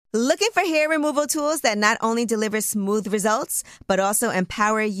Looking for hair removal tools that not only deliver smooth results, but also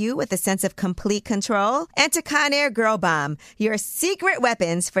empower you with a sense of complete control? Enter Conair Girl Bomb, your secret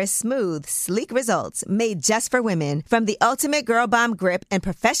weapons for smooth, sleek results made just for women. From the ultimate Girl Bomb grip and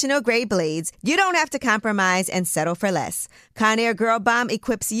professional-grade blades, you don't have to compromise and settle for less. Conair Girl Bomb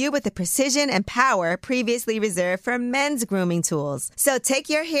equips you with the precision and power previously reserved for men's grooming tools. So take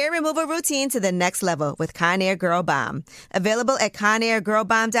your hair removal routine to the next level with Conair Girl Bomb. Available at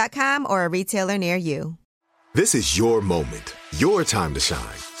ConairGirlBomb.com or a retailer near you. This is your moment, your time to shine,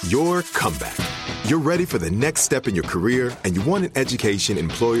 your comeback. You're ready for the next step in your career, and you want an education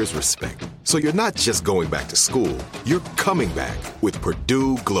employers respect. So you're not just going back to school, you're coming back with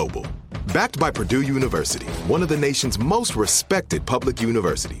Purdue Global. Backed by Purdue University, one of the nation's most respected public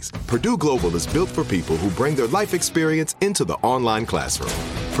universities, Purdue Global is built for people who bring their life experience into the online classroom.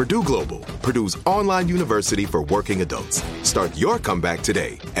 Purdue Global, Purdue's online university for working adults. Start your comeback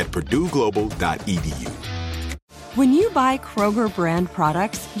today at purdueglobal.edu. When you buy Kroger brand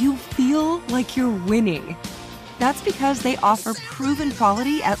products, you feel like you're winning. That's because they offer proven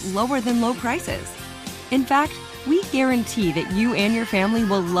quality at lower than low prices. In fact, we guarantee that you and your family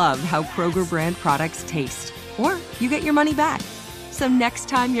will love how Kroger brand products taste, or you get your money back. So next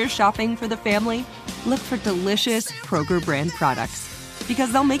time you're shopping for the family, look for delicious Kroger brand products,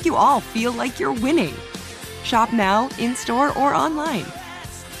 because they'll make you all feel like you're winning. Shop now, in-store, or online.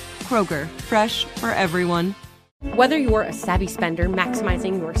 Kroger, fresh for everyone. Whether you're a savvy spender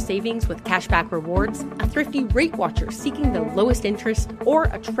maximizing your savings with cashback rewards, a thrifty rate watcher seeking the lowest interest, or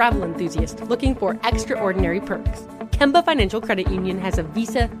a travel enthusiast looking for extraordinary perks, Kemba Financial Credit Union has a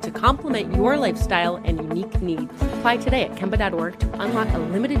visa to complement your lifestyle and unique needs. Apply today at Kemba.org to unlock a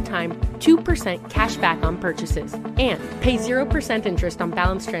limited time 2% cash back on purchases and pay 0% interest on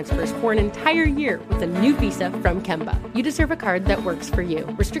balance transfers for an entire year with a new visa from Kemba. You deserve a card that works for you.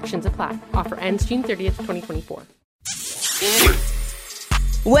 Restrictions apply. Offer ends June 30th, 2024.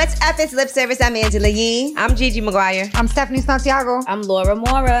 What's up? It's Lip Service. I'm Angela Yee. I'm Gigi McGuire. I'm Stephanie Santiago. I'm Laura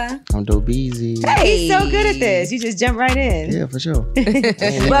Mora. I'm Dope Easy. Hey, he's so good at this. You just jump right in. Yeah, for sure.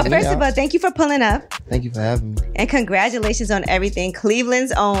 Well, first of all, thank you for pulling up. Thank you for having me. And congratulations on everything.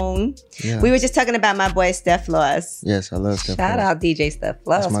 Cleveland's own. Yeah. We were just talking about my boy, Steph Floss. Yes, I love Steph Shout Floss. out DJ Steph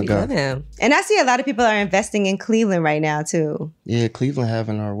Floss. That's my We guy. love him. And I see a lot of people are investing in Cleveland right now, too. Yeah, Cleveland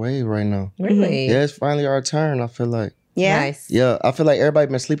having our wave right now. Really? Yeah, it's finally our turn, I feel like. Yeah? Nice. Yeah, I feel like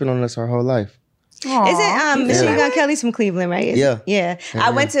everybody been sleeping on us our whole life. Isn't Machine Gun Kelly's from Cleveland, right? Yeah. Yeah.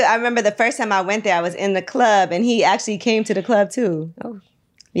 I remember the first time I went there, I was in the club, and he actually came to the club, too. Oh.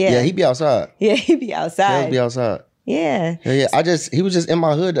 Yeah. Yeah, he be outside. Yeah, he be outside. He'll be outside. Yeah. Yeah. He was just in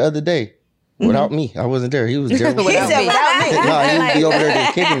my hood the other day. Without me. I wasn't there. He was there. He said without me. No, he would be over there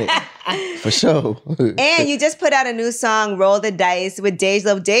just kicking it. For sure. And you just put out a new song, Roll the Dice, with Dej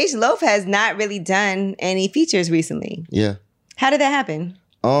Loaf. Dej Loaf has not really done any features recently. Yeah. How did that happen?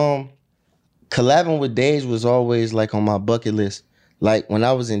 Collabing with Dej was always like on my bucket list. Like when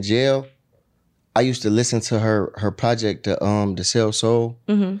I was in jail, I used to listen to her project, the Cell Soul.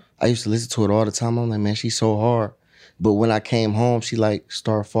 Mm-hmm. I used to listen to it all the time. I'm like, man, she's so hard. But when I came home, she like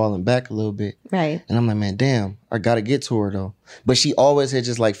started falling back a little bit. Right. And I'm like, man, damn, I gotta get to her though. But she always had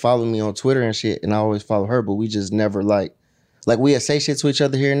just like followed me on Twitter and shit, and I always follow her, but we just never like we had say shit to each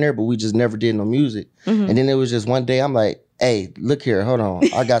other here and there, but we just never did no music. Mm-hmm. And then it was just one day, I'm like, hey, look here, hold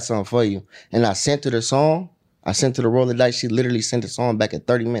on, I got something for you. And I sent her the song. I sent her the Roll the Dice. She literally sent the song back in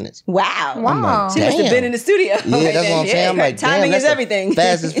 30 minutes. Wow. Like, she must have been in the studio. Yeah, that's what I'm saying. I'm like, timing damn, is everything.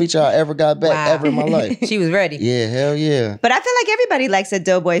 Fastest feature I ever got back ever in my life. She was ready. Yeah, hell yeah. But I feel like everybody likes a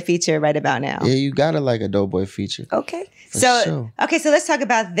Doughboy feater right about now. Yeah, you gotta like a Doughboy feature. Okay. For so sure. Okay, so let's talk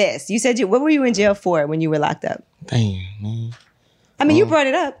about this. You said what were you in jail for when you were locked up? Damn, man. I mean, you brought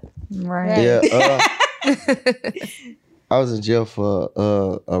it up. Right. Yeah. I was in jail for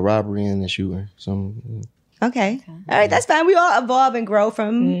a robbery and a shooting. Okay. All right, that's fine. We all evolve and grow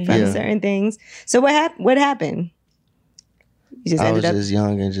from certain things. So what happened? You just I ended was up just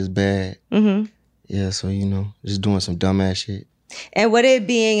young and just bad. Mm-hmm. Yeah, so just doing some dumbass shit. And what it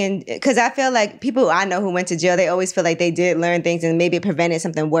being, because I feel like people I know who went to jail, they always feel like they did learn things and maybe it prevented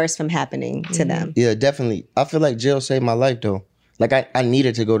something worse from happening to them. Yeah, definitely. I feel like jail saved my life though. Like I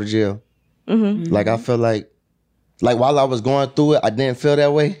needed to go to jail. Mm-hmm. Like I feel like while I was going through it, I didn't feel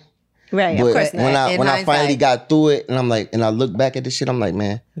that way. Right, but of course not. When I finally got through it, and I'm like, and I look back at this shit, I'm like,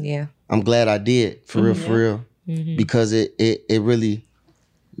 man, yeah, I'm glad I did for real, because it really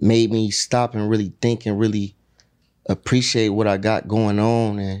made me stop and really think and really appreciate what I got going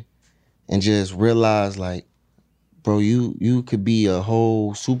on, and just realize like, bro, you could be a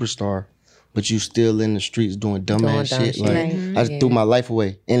whole superstar but you still in the streets doing dumbass shit. Like I just threw my life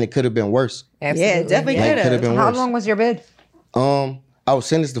away, and it could have been worse. Absolutely. Yeah, it definitely Like, could could have. have been How worse. long was your bid? I was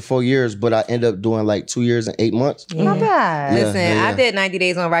sentenced to 4 years, but I ended up doing like 2 years and 8 months. Not bad. Yeah, Listen, yeah. I did 90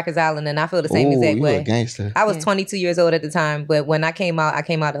 days on Rikers Island, and I feel the same Ooh, exact you way. a gangster. I was 22 years old at the time, but when I came out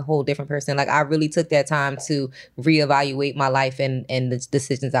a whole different person. Like, I really took that time to reevaluate my life and the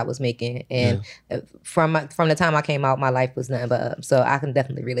decisions I was making. And from the time I came out, my life was nothing but up. So I can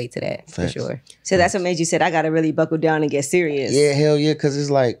definitely relate to that Facts. for sure. So that's what made you said, I got to really buckle down and get serious. Yeah, hell yeah, because it's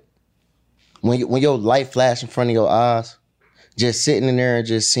like when your life flash in front of your eyes, just sitting in there and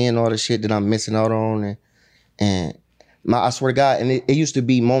just seeing all the shit that I'm missing out on, and I swear to God, and it used to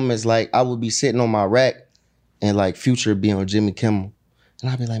be moments like I would be sitting on my rack and like Future be on Jimmy Kimmel, and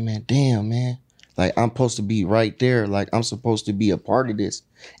I'd be like, man, damn, man, like I'm supposed to be right there, like I'm supposed to be a part of this,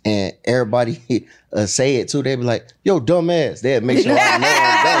 and everybody say it too. They'd be like, yo, dumbass. They'd make sure I know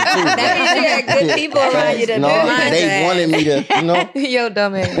I'm dumb too. That means you had good people around you to No, remind they you. wanted me to, you know. Yo,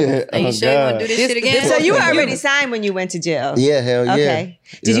 dumbass. Are you sure you want to do this shit again? So you were already signed when you went to jail. Yeah, hell yeah.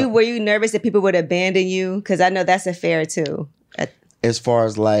 Okay. Were you nervous that people would abandon you? Because I know that's affair too. As far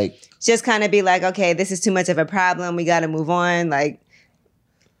as like, Just kind of be like, okay, this is too much of a problem. We got to move on. Like,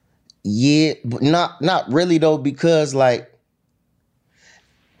 yeah, but not really though, because like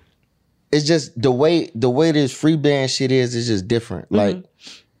it's just the way this free band shit is just different. Like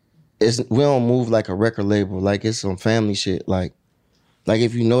we don't move like a record label. Like it's some family shit. Like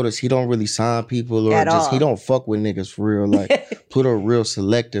if you notice, he don't really sign people or At all. he don't fuck with niggas for real. Like Pluto real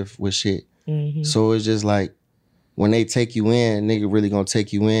selective with shit. So it's just like when they take you in, nigga really gonna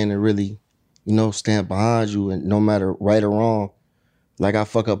take you in and really, you know, stand behind you, and no matter right or wrong. Like I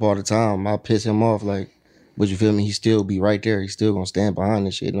fuck up all the time. I piss him off, like, but you feel me? He still be right there. He still gonna stand behind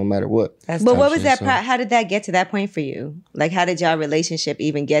this shit no matter what. but what was Type that? shit, How did that get to that point for you? Like, how did y'all relationship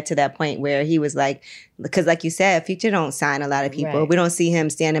even get to that point where he was like, because like you said, Future don't sign a lot of people. Right. We don't see him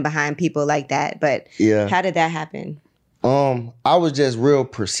standing behind people like that. But Yeah. how did that happen? I was just real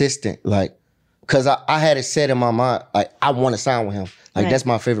persistent, like, cause I had it set in my mind, like I want to sign with him. Like Right. that's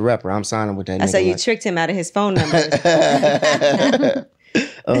my favorite rapper. I'm signing with that nigga. So you like, tricked him out of his phone number.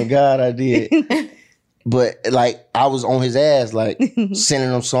 oh God, I did. But like I was on his ass, like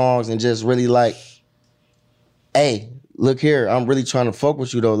sending him songs and just really like, hey, look here, I'm really trying to fuck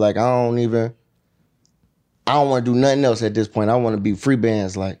with you though. Like I don't want to do nothing else at this point. I want to be free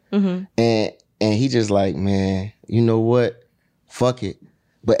bands, like, and he just like, man, you know what? Fuck it.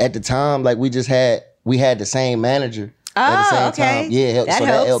 But at the time, like we had the same manager. At the same okay. time. Yeah, That so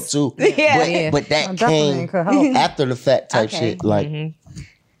helps. that helped too. Yeah. But that Definitely came could help. after the fact type Okay. shit. Like,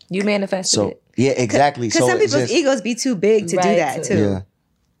 You manifested so it. yeah, exactly. Because So some it's people's just, egos be too big to do Right, that too. too.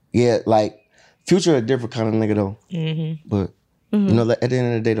 yeah, like Future a different kind of nigga though. But you know, like, at the end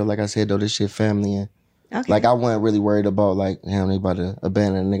of the day though, like I said though, this shit family and Okay. like I wasn't really worried about like damn they about to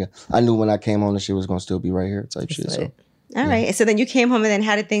abandon a nigga. I knew when I came on, the shit was gonna still be right here type shit. So All right. So then you came home, and then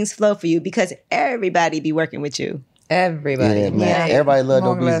how did things flow for you? Because everybody be working with you. Everybody. yeah, man, everybody love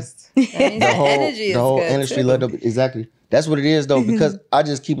Long Dope Easy. list. The whole, energy is the whole good, industry too. love Dope. Exactly. That's what it is though, because I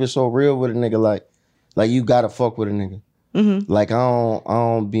just keep it so real with a nigga. Like you gotta fuck with a nigga. Like I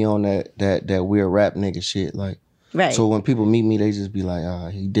don't be on that weird rap nigga shit. Like Right. so when people meet me, they just be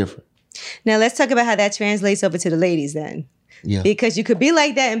like, he different. Now let's talk about how that translates over to the ladies then. Yeah. Because you could be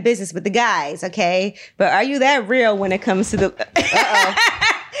like that in business with the guys, okay? But are you that real when it comes to the...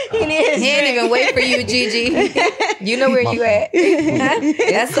 He He didn't even wait for you, Gigi. You know where you at.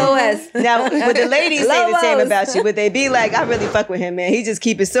 SOS. Now, would the ladies say the same Lobos. about you? Would they be like, I really fuck with him, man. He just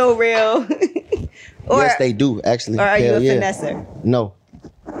keep it so real. Or, Yes, they do actually. or are you a Hell yeah. finesser? No.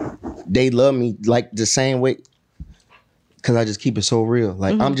 They love me like the same way. Cause I just keep it so real.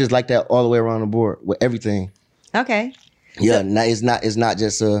 Like I'm just like that all the way around the board with everything. Okay. Yeah, it's not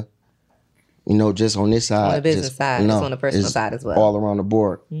just just on this side. On the business just- side, it's on the personal it's side as well. All around the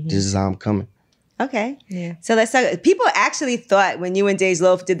board. This is how I'm coming. Okay. Yeah. So let's talk. People actually thought when you and Dej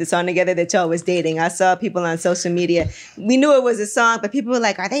Loaf did the song together that y'all was dating. I saw people on social media. We knew it was a song, but people were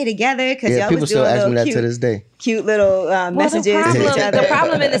like, "Are they together?" Because Yeah, y'all people was still doing ask me little that to this day. cute little messages to each other. The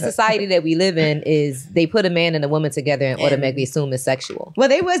problem in the society that we live in is they put a man and a woman together and automatically assume it's sexual. Well,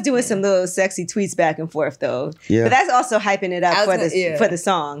 they was doing some little sexy tweets back and forth though. Yeah. But that's also hyping it up I was for gonna- yeah. for the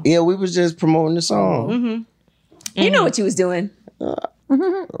song. Yeah, we was just promoting the song. You know what you was doing.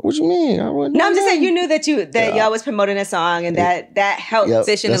 What you mean? I wasn't No, I'm just doing saying you knew that y'all was promoting a song and that helped. Yep,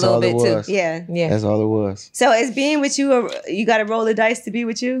 fishing a that's little all it bit, too. was. Yeah. Yeah. That's all it was. So is being with you, you got to roll the dice to be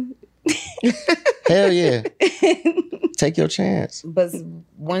with you? Hell yeah. Take your chance. But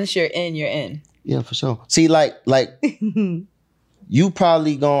once you're in, you're in. Yeah, for sure. See, like you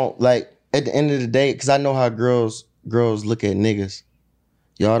probably gon' like at the end of the day, because I know how girls look at niggas.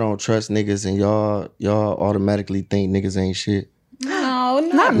 Y'all don't trust niggas, and y'all automatically think niggas ain't shit. No,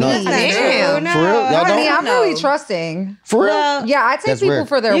 not me. Damn. For real, y'all don't. I'm really trusting. For real, Yeah, I take That's people rare.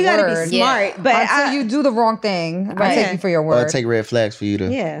 for their You gotta word. be smart, but Until you do the wrong thing, I take you for your Or word. take red flags for you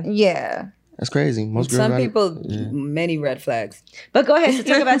to. yeah. Yeah. That's crazy. Most girls. Some not- people, many red flags. But go ahead. So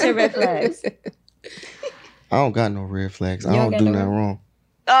talk about your red flags. I don't got no red flags. I don't don't got do no nothing wrong.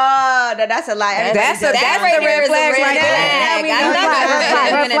 Oh, no, that's a lie. That's a Everybody red flag right there. Now we I know thought that.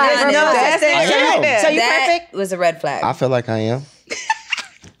 you were being No, honest. that's I am. So you That perfect? was a red flag. I feel like I am.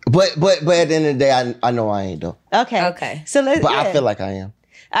 But at the end of the day, I know I ain't though. Okay. Okay. So let's. But I feel like I am.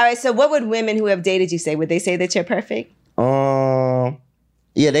 All right. So what would women who have dated you say? Would they say that you're perfect?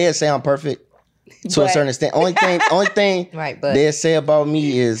 Yeah, they'd say I'm perfect to a certain extent. Only thing Right, but- they'd say about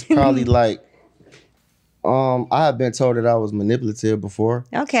me is probably like, I have been told that I was manipulative before,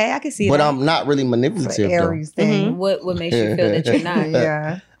 Okay, I can see but that. I'm not really manipulative though, Aries thing. What makes you feel that you're not?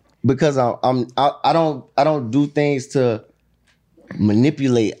 Yeah. because I don't do things to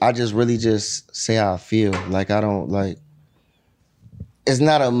manipulate. I just really just say how I feel. Like I don't like. It's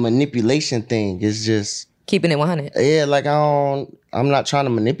not a manipulation thing. It's just Keeping it 100. yeah. Like I'm not trying to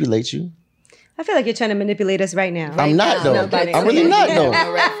manipulate you. I feel like you're trying to manipulate us right now. I'm not though. Nobody I'm really not though.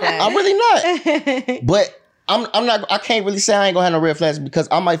 No red flag. I'm really not. But I'm not. I can't really say I ain't gonna have no red flags because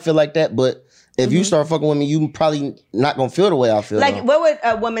I might feel like that. But if you start fucking with me, you probably not gonna feel the way I feel. Like, though. what would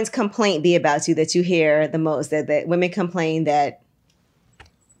a woman's complaint be about you that you hear the most? That women complain that.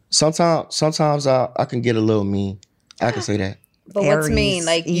 Sometimes I can get a little mean. I can say that. But what's Aries, mean?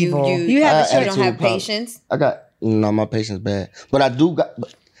 Like evil. you You have you a don't attitude have problem. patience. I got no, my patience bad, but I do got.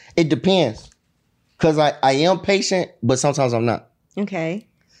 But it depends, cause I am patient, but sometimes I'm not. Okay.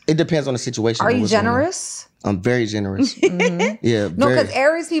 It depends on the situation. Are and you what's going on. generous? I'm very generous. Yeah, No, very. because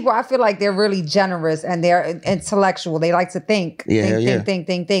Aries people, I feel like they're really generous and they're intellectual. They like to think, Yeah, hell yeah.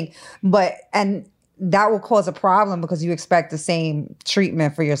 think. But and that will cause a problem because you expect the same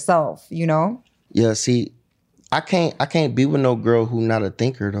treatment for yourself. You know? Yeah, see, I can't be with no girl who not a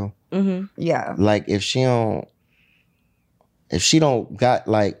thinker though. Yeah. Like if she don't got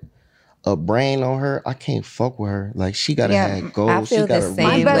like a brain on her, I can't fuck with her. Like she gotta Yeah, have goals. I feel she gotta the same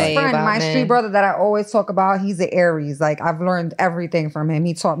My read. best way friend, about my men. street brother that I always talk about, he's an Aries. Like I've learned everything from him.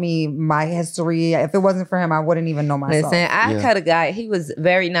 He taught me my history. If it wasn't for him, I wouldn't even know myself. Listen, I Yeah. cut a guy. He was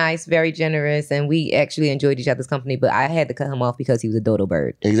very nice, very generous, and we actually enjoyed each other's company. But I had to cut him off because he was a dodo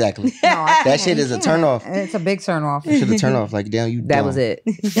bird. Exactly. No, I That can't. shit is a turn off. It's a big turn off. Should have turned off. Like damn, you. That dumb. was it.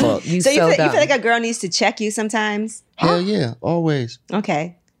 Fuck. You So so, you dumb. feel like a girl needs to check you sometimes? Hell yeah, always.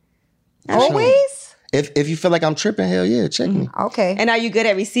 Okay. Always? If you feel like I'm tripping, hell yeah, check me. Okay. And are you good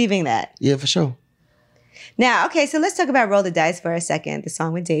at receiving that? Yeah, for sure. Now, okay, so let's talk about Roll the Dice for a second, the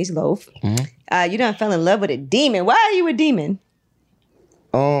song with Dej Loaf. You done fell in love with a demon. Why are you a demon?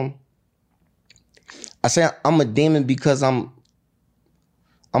 I say I'm a demon because I'm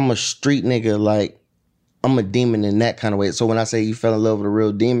a street nigga. Like I'm a demon in that kind of way. So when I say you fell in love with a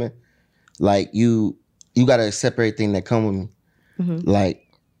real demon, like you gotta accept everything that come with me. Like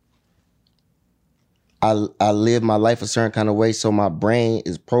I live my life a certain kind of way, so my brain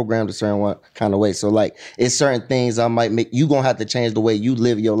is programmed a certain kind of way. So like it's certain things I might make. You gonna have to change the way you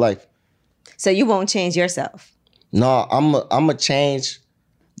live your life. So you won't change yourself. No, I'm a change,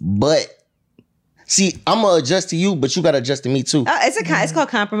 but see, I'm gonna adjust to you, but you gotta adjust to me too. It's called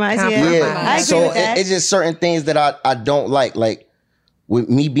compromise. Compromise. Yeah, I agree so with that. it's just certain things that I don't like. Like with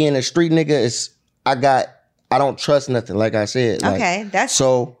me being a street nigga, I don't trust nothing. Like I said. Like, Okay, that's-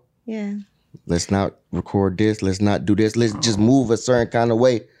 so. yeah. Let's not record this. Let's not do this. Let's just move a certain kind of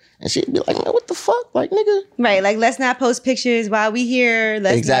way. And she'd be like, man, what the fuck? Like, nigga. Right, like let's not post pictures while we here.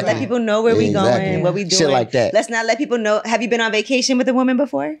 Let's Exactly. not let people know where we Exactly. going, what we doing. Shit like that. Let's not let people know. Have you been on vacation with a woman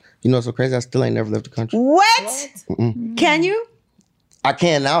before? You know what's so crazy? I still ain't never left the country. What? Can you? I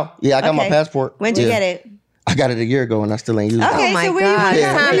can now. Yeah, I got my Okay. passport. When'd you Yeah. get it? I got it a year ago and I still ain't used it. Okay, Oh my so where God. you It's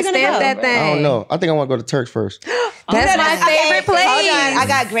want time to gonna stamp go? that thing. I don't know. I think I want to go to Turks first. That's my favorite place. Hold on. I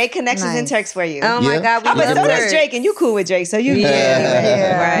got great connections in Nice. Turks for you. Oh my Yeah? God, we Oh, but love so does Turks. Drake, and you cool with Drake, so you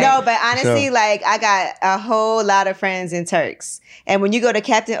Yeah. Right. No, but honestly, Sure. like I got a whole lot of friends in Turks, and when you go to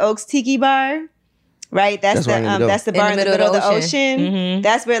Captain Oak's Tiki Bar, right? That's where I need to go. that's the bar in the middle of the ocean. Mhm.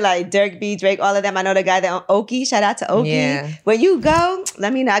 That's where like Dirk B, Drake, all of them. I know the guy that owned Okie. Shout out to Okie. Yeah. When you go,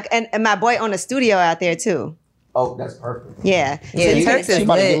 let me know. And my boy owned a studio out there too. Oh, that's perfect. Yeah. Yeah, you Turks She is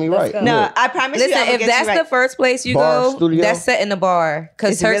about to get lit. me right. No, Look. I promise you. Listen, I will if get that's you right. the first place you Bar, go, studio? that's setting the bar.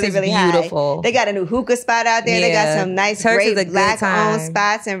 Because It's Turks really, is really beautiful. high. They got a new hookah spot out there. They got Yeah. some nice, Turks is great a good black-owned time.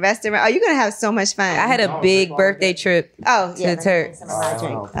 spots and restaurants. Oh, you're gonna have so much fun. I had a big birthday trip Oh, to yeah. Turks.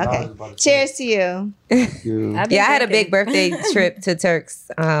 Okay. Cheers to you. You. I've been Yeah, I had a big drinking. birthday trip to Turks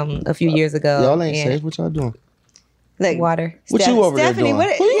a few years ago. Y'all ain't and safe. What y'all doing? Look, Water. What you over Stephanie, there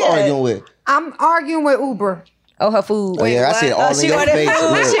doing? Who you arguing with? I'm arguing with Uber. Oh, her food. Oh yeah, I see it all in she your ordered face.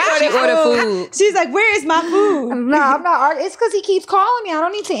 food. Look. She ordered food. She's like, "Where is my food?" No, I'm not arguing. It's because he keeps calling me. I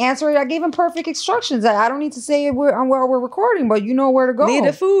don't need to answer it. I gave him perfect instructions. I don't need to say it where we're recording, but you know where to go. Leave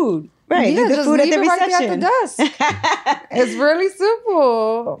the food. Right. Yeah, leave the just food at leave the it right there reception. at the desk. It's really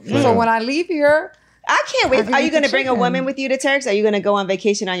simple. So when I leave here, I can't wait. can Are you eat going to the bring a chicken. woman with you to Turks? Or are you going to go on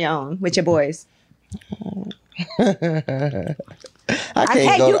vacation on your own with your boys? I Hey,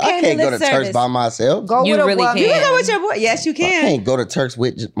 can't you go. I can't can't do go this to Turks service. by myself. go You with really a woman. You can't. can go with your boy. Yes, you I can. can't go to Turks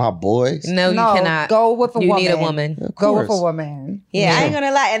with just my boys. No, No, you cannot. go with a you woman. need a woman. Of Go with a course. woman. Yeah, I ain't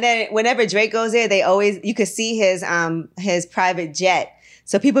gonna lie. And then whenever Drake goes there, they always you could see his private jet.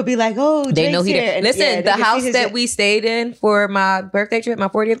 So people be like, "Oh, Drake's They know he here." did. And, Listen, yeah, they the can see house his that jet. we stayed in for my birthday trip, my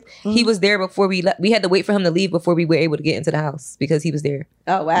 40th, he was there before we left. We had to wait for him to leave before we were able to get into the house because he was there.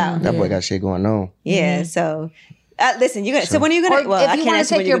 Oh wow. That boy got shit going on. Yeah. So listen, you're gonna. So when are you Or gonna? Well, I if you can't want ask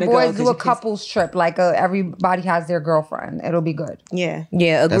to you take when your you're gonna boys, go, do a 'cause you- couples trip. Like everybody has their girlfriend. It'll be good. Yeah.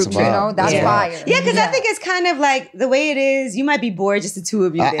 Yeah, a That's group a trip. vibe. You know, that's Yeah. fire. Yeah, because I think it's kind of like the way it is. You might be bored, just the two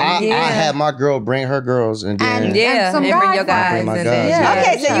of you. I There. had my girl bring her girls, and then And- Yeah, some and bring guy your friends. guys. Bring my and guys, then, yeah.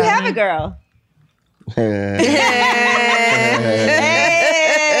 Okay, so you have a girl.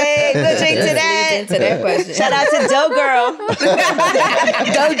 Hey, we'll drink to that. Into that question. Shout out to Doe Girl.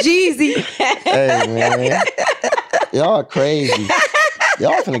 Go Jeezy. Hey man, y'all crazy.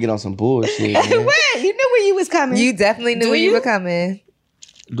 Y'all finna get on some bullshit, man. When? You knew where you was coming. You definitely knew Do where you you? were coming.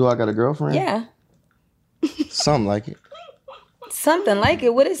 Do I got a girlfriend? Yeah. Something like it. Something like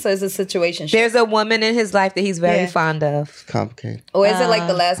it. What is a situation? There's a woman in his life that he's very Yeah. fond of. Complicated. Or is it like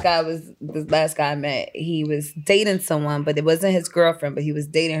the last guy I met? He was dating someone, but it wasn't his girlfriend, but he was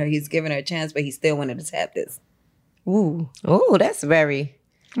dating her. He's giving her a chance, but he still wanted to tap this. Ooh, that's very.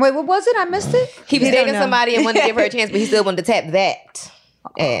 Wait, what was it? I missed it. He was They don't dating know. somebody and wanted to give her a chance, but he still wanted to tap that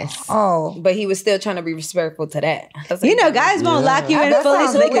ass. Oh, But he was still trying to be respectful to that. I was like, You know, guys won't lock you in That fully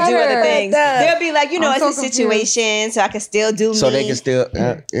so they sounds can do other better. things. They'll be like, I'm it's so a confused. situation, so I can still do So me. they can still.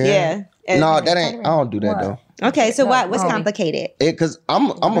 Yeah. No, that ain't. I don't do that though. Okay, so what's complicated? Cause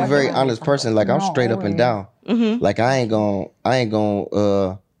I'm a very honest person. Like I'm No, straight up and always. down. Like I ain't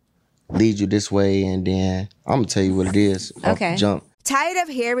gonna lead you this way, and then I'm gonna tell you what it is. Off Okay. the jump. Tired of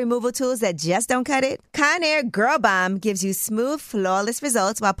hair removal tools that just don't cut it? Conair Girl Bomb gives you smooth, flawless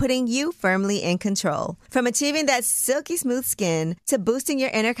results while putting you firmly in control. From achieving that silky smooth skin to boosting your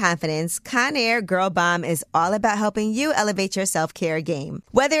inner confidence, Conair Girl Bomb is all about helping you elevate your self-care game.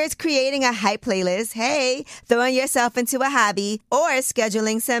 Whether it's creating a hype playlist, hey, throwing yourself into a hobby, or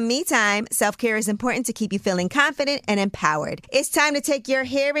scheduling some me time, self-care is important to keep you feeling confident and empowered. It's time to take your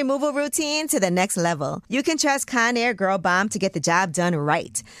hair removal routine to the next level. You can trust Conair Girl Bomb to get the job done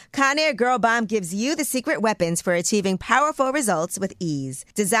right. Conair Girl Bomb gives you the secret weapons for achieving powerful results with ease.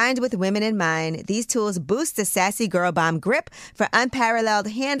 Designed with women in mind, these tools boost the sassy Girl Bomb grip for unparalleled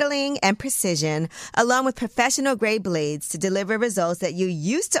handling and precision, along with professional-grade blades to deliver results that you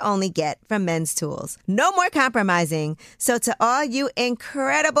used to only get from men's tools. No more compromising. So to all you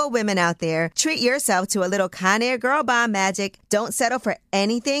incredible women out there, treat yourself to a little Conair Girl Bomb magic. Don't settle for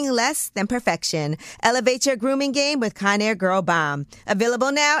anything less than perfection. Elevate your grooming game with Conair Girl Bomb.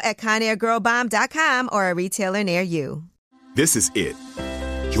 Available now at ConairGirlBomb.com or a retailer near you. This is it.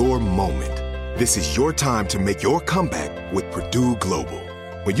 Your moment. This is your time to make your comeback with Purdue Global.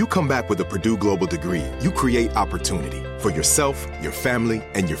 When you come back with a Purdue Global degree, you create opportunity for yourself, your family,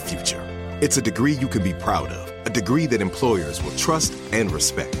 and your future. It's a degree you can be proud of, a degree that employers will trust and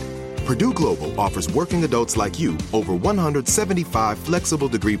respect. Purdue Global offers working adults like you over 175 flexible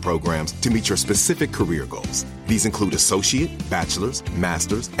degree programs to meet your specific career goals. These include associate, bachelor's,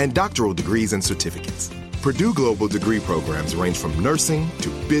 master's, and doctoral degrees and certificates. Purdue Global degree programs range from nursing to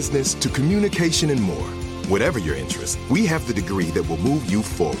business to communication and more. Whatever your interest, we have the degree that will move you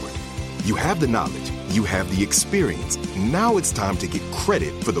forward. You have the knowledge, you have the experience. Now it's time to get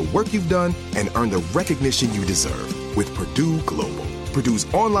credit for the work you've done and earn the recognition you deserve with Purdue Global,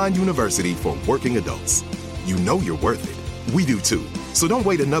 Purdue's online university for working adults. You know you're worth it. We do too. So don't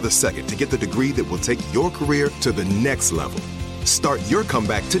wait another second to get the degree that will take your career to the next level. Start your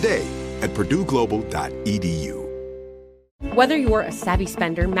comeback today at purdueglobal.edu. Whether you're a savvy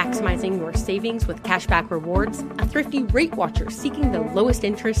spender maximizing your savings with cashback rewards, a thrifty rate watcher seeking the lowest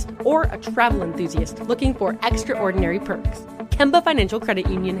interest, or a travel enthusiast looking for extraordinary perks, Kemba Financial Credit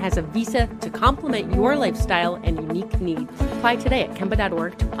Union has a visa to complement your lifestyle and unique needs. Apply today at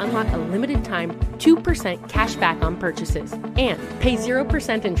Kemba.org to unlock a limited time 2% cash back on purchases and pay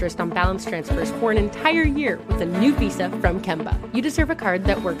 0% interest on balance transfers for an entire year with a new visa from Kemba. You deserve a card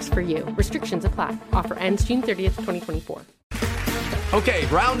that works for you. Restrictions apply. Offer ends June 30th, 2024. Okay,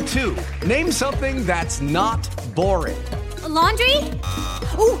 round two. Name something that's not boring. A laundry?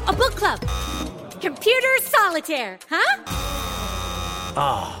 Ooh, a book club. Computer solitaire, huh?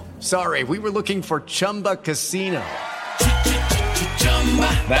 Ah, sorry, we were looking for Chumba Casino.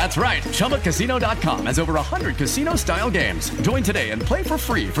 That's right, ChumbaCasino.com has over 100 casino-style games. Join today and play for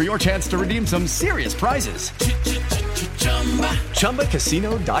free for your chance to redeem some serious prizes.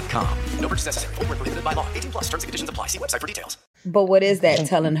 ChumbaCasino.com. No purchase necessary. Void where prohibited by law. 18+ terms and conditions apply. See website for details. But what is that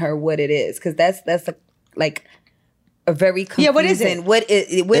telling her what it is? Because that's a very confusing. What is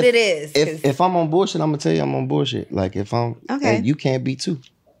it? What it is? If I'm on bullshit, I'm gonna tell you I'm on bullshit. Like if I'm, okay, and you can't be too.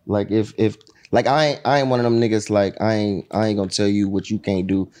 Like if like I ain't one of them niggas. Like I ain't gonna tell you what you can't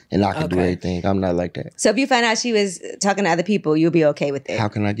do, and I can do everything. I'm not like that. So if you find out she was talking to other people, you'll be okay with it. How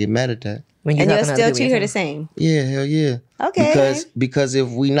can I get mad at that? And you'll still treat her the same. Yeah, hell yeah. Okay. Because if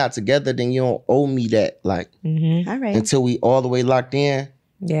we not together, then you don't owe me that. Like, all right. Until we all the way locked in.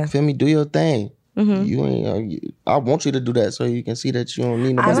 Yeah. Feel me? Do your thing. Mm-hmm. You ain't. I want you to do that so you can see that you don't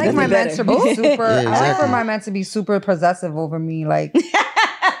need I nobody. like my men to be super. Yeah, I like exactly. for my men to be super possessive over me. Like,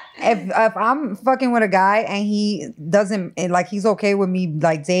 if I'm fucking with a guy and he doesn't like, he's okay with me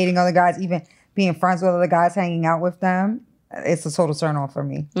like dating other guys, even being friends with other guys, hanging out with them. It's a total turn off for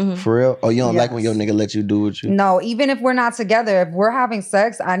me. Mm-hmm. For real? Oh, you don't like when your nigga let you do what you? No, even if we're not together, if we're having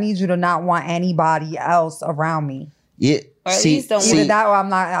sex, I need you to not want anybody else around me. Yeah. Or at least don't Either that or I'm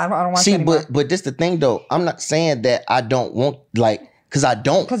not. I don't want. See, anymore. but this the thing though. I'm not saying that I don't want because I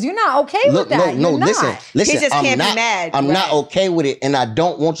don't. Because you're not okay with that. No, You're not. listen. He just I'm can't not, be mad. I'm not okay with it, and I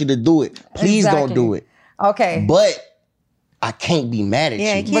don't want you to do it. Please don't do it. Okay. But I can't be mad at you.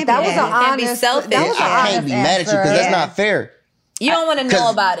 You can't But that be was mad. an Can't be honest. selfish. That was an I can't honest be mad at you because answer. that's not fair. You don't want to know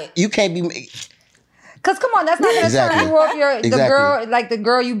about it. You can't be. Because come on, that's not going to Exactly. turn you off. The Exactly. girl, like the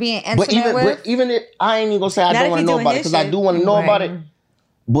girl you being intimate But even if I ain't even gonna say I Not don't if want to he know doing about it his because I shit. do want to know about it.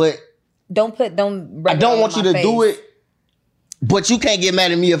 But Don't. I rub it don't all want in you my to do face. it. But you can't get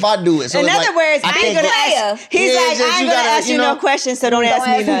mad at me if I do it. So In it's other like, words, I ain't can't gonna go- ask. He's Yeah, like, just I ain't you gonna gotta, ask you you no know. questions, so don't ask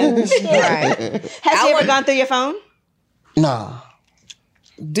me none. Right. Has he ever gone through your phone? Nah.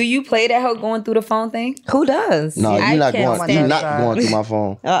 Do you play that hoe going through the phone thing? Who does? No, I you're not can't going. stand You're not that. going through my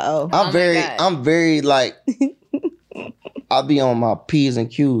phone. Uh-oh. I'm very like. I'll be on my P's and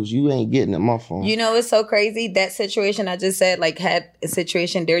Q's. You ain't getting at my phone. You know, it's so crazy. That situation I just said, like, had a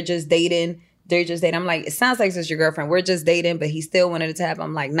situation, they're just dating. I'm like, it sounds like it's your girlfriend. We're just dating, but he still wanted to tap.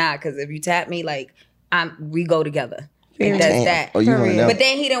 I'm like, nah, because if you tap me, like, we go together. Like, that's Damn. that. Oh, you want to But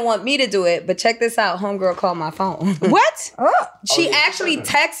then he didn't want me to do it. But check this out. Homegirl called my phone. What? She actually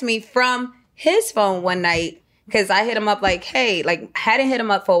texted me from his phone one night because I hit him up like, hey, like, hadn't hit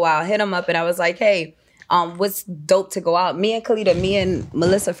him up for a while. Hit him up and I was like, hey, what's dope to go out? Me and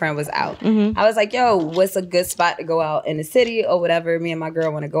Melissa friend was out. Mm-hmm. I was like, yo, what's a good spot to go out in the city or whatever? Me and my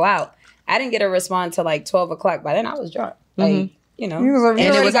girl want to go out. I didn't get a response till like 12 o'clock. By then I was drunk. Like, you know. You was already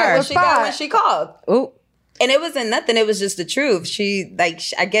And it was got her. the She got when spot. she called. Ooh. And it wasn't nothing. It was just the truth. She, like,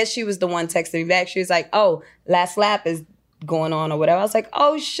 I guess she was the one texting me back. She was like, oh, last lap is going on or whatever. I was like,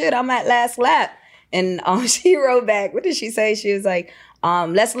 oh, shit, I'm at last lap. And she wrote back, what did she say? She was like,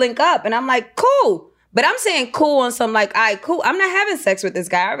 let's link up. And I'm like, cool. But I'm saying cool on some like, all right, cool. I'm not having sex with this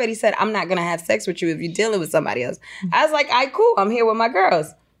guy. I already said I'm not going to have sex with you if you're dealing with somebody else. I was like, all right, cool. I'm here with my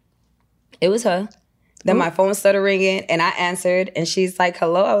girls. It was her. Then my phone started ringing and I answered and she's like,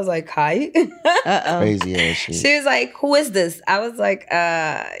 hello. I was like, hi. Crazy ass shit. She was like, who is this? I was like,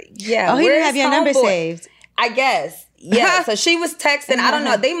 yeah. Oh, he didn't where's have your number homeboy? saved. I guess. Yeah. So she was texting. I don't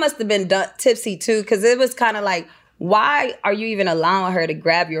know. They must have been tipsy too because it was kind of like, why are you even allowing her to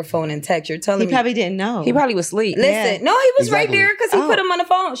grab your phone and text? You're telling He me. probably didn't know. He probably was asleep. Listen, no, he was Exactly. right there because he put him on the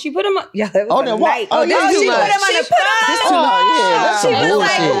phone. She put him on. Yeah, that was Oh, a then what? night. Oh, this she too put much. him on the She put him on the phone. Oh, yeah, that's She some was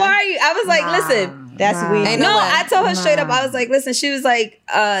like, bullshit. who are you? I was like, listen. That's weird. No, I told her straight up. I was like, listen, she was like,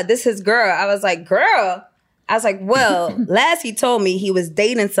 this is girl. I was like, girl. I was like, well, last he told me he was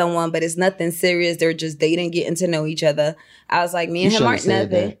dating someone, but it's nothing serious. They're just dating, getting to know each other. I was like, me and You him aren't should've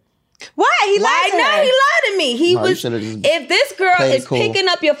said nothing. that. Why? He lied Why to not? her. He lied to me. He No, you was. should've just If this girl played it is cool. picking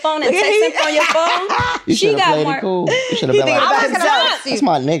up your phone and texting from your phone, You she should have got played more. it cool. You should have been thinking like, about I was himself. drunk. that's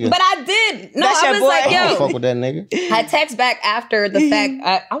my nigga. But I did no, That's I your was boy. like, I don't fuck yo. with that nigga. I text back after the fact.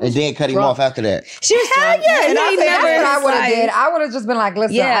 I was And then cut him drunk. off after that. She was drunk. Yeah, And no, he that's never what I was would have like- did. I would have just been like,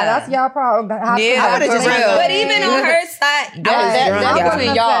 listen, Yeah. that's y'all problem. Yeah, I would've for just real. like- But even on her side, I was drunk. that's y'all.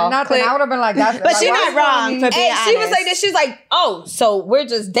 between y'all. Nothing. I would have been like, that's. But like, you're why not you calling wrong me? for being And she was honest. like this. She's like, oh, so we're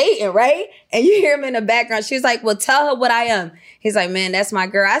just dating, right? And you hear him in the background. She's like, well, tell her what I am. He's like, man, that's my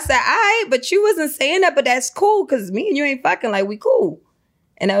girl. I said, all right, but you wasn't saying that, but that's cool because me and you ain't fucking, like we cool.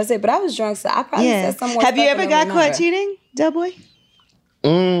 And that was it. But I was drunk, so I probably said some more Have you stuff ever and got don't caught remember. cheating, Doughboy?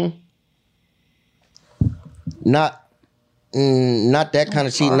 Not that kind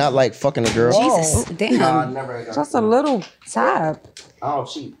of cheating. Not like fucking a girl. Jesus, damn. Nah, I never got Just a little tap. I don't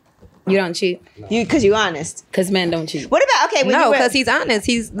cheat. You don't cheat You, because you're honest. because men don't cheat. What about, okay, when you No, were- because he's honest.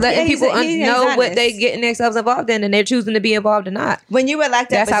 He's letting he's- people he's know what honest. they getting themselves involved in, and they're choosing to be involved or not. when you were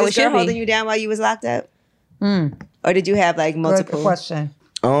locked up, That's was how this it girl should be. holding you down while you was locked up? Or did you have like Good multiple? question.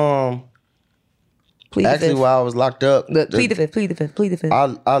 Plead the Actually, fifth. while I was locked up, Look, plead the fifth. Plead the fifth. Plead the fifth.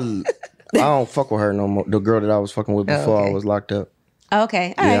 I don't fuck with her no more. The girl that I was fucking with before okay. I was locked up.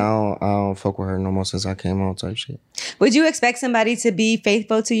 Okay, all Yeah, right. I don't fuck with her no more since I came on type shit. Would you expect somebody to be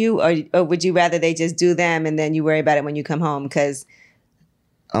faithful to you, or would you rather they just do them and then you worry about it when you come home? Because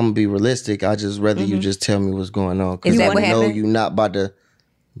I'm gonna be realistic. I just rather you just tell me what's going on. Is Because that I what know happened? you not about to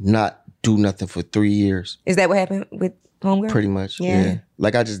not do nothing for 3 years. Is that what happened with homegirl? Pretty much. Yeah. Yeah.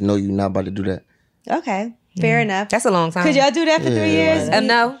 Like I just know you not about to do that. okay, fair enough. That's a long time. Could y'all do that for 3 years?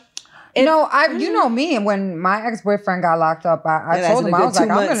 No. No, you know me, and when my ex-boyfriend got locked up, I That told him, lasted a I was good like,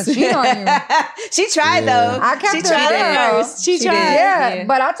 2 I'm going months. to cheat on you. She tried though. I kept she it tried real. at first. She tried. Yeah,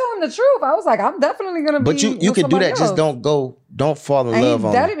 but I told him the truth. I was like, I'm definitely going to be But you with could do somebody that. Just else. don't fall in And love he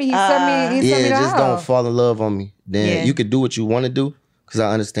on deaded me. me. He sent me Yeah, the just don't house. fall in love on me. Then Yeah. you could do what you want to do. Because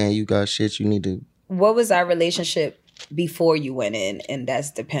I understand you got shit you need to. What was our relationship before you went in? And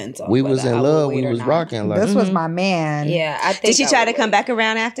that depends on We whether was I in would love. wait We or was not. rocking. Like, This was my man. Yeah, I think. Did she I try would to come wait. back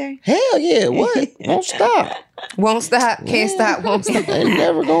around after? hell yeah. What? Won't stop. Won't stop. Can't stop. Won't stop. Ain't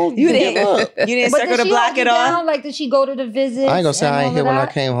never gonna You give didn't. up. You didn't But circle did the she block hold you at all. down? Like, did she go to the visits? I ain't gonna say and I all ain't here of when I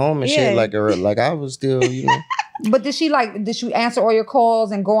that? came home and Yeah. shit. Like I was still, you know. But did she answer all your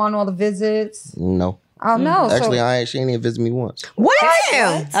calls and go on all the visits? No. Oh no! Actually, so, she ain't even visit me once. What?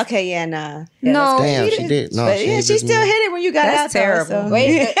 Okay, yeah, nah. no. Damn, she did. No, But she yeah, ain't she visit still me. hit it when you got That's out. terrible. Though, so.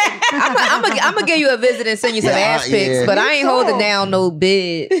 Wait, I'm gonna give you a visit and send you some Yeah, ass pics, yeah. but I ain't So- holding down no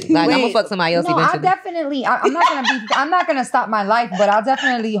bid. Like I'm gonna Wait, fuck somebody else No, I eventually. definitely. I'm not gonna stop my life, but I'll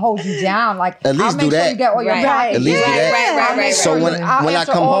definitely hold you down. Like At least I'll make do sure that. you get all your Right. back. At least do that. I'll make So sure when I'll I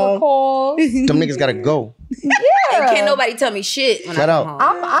answer come all home, the calls. them niggas gotta go. and can't nobody tell me shit when Shut I up. come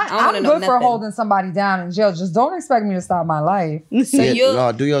home. I don't wanna I'm know good for nothing. holding somebody down in jail. Just don't expect me to stop my life. So Yeah, you,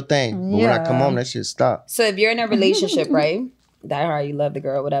 no, do your thing. But when I Yeah. come home, that shit stop. so if you're in a relationship, right? Die hard, you love the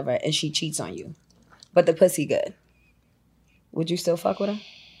girl, whatever, and she cheats on you, but the pussy good. Would you still fuck with her?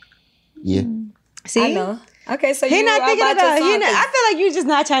 Yeah. See, I know. Okay, so he you not thinking your about. song, I feel like you're just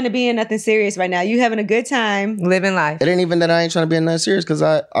not trying to be in nothing serious right now. You having a good time. Living life. It ain't even that I ain't trying to be in nothing serious because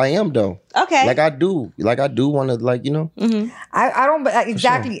I am though. Okay. Like I do want to I don't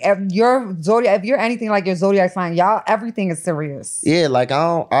exactly. If your zodiac, if you're anything like your zodiac sign, y'all everything is serious. Yeah, like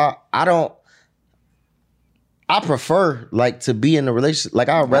I don't. I prefer like to be in a relationship. Like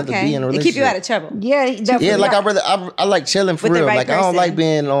I'd rather be in a It relationship. keep you out of trouble. Yeah, definitely. Yeah, like I like chilling for With the real. right Like I don't person. like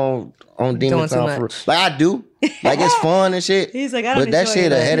being on demon Doing too time for real. much. Like I do. Like it's fun and shit. He's like, I don't but that enjoy shit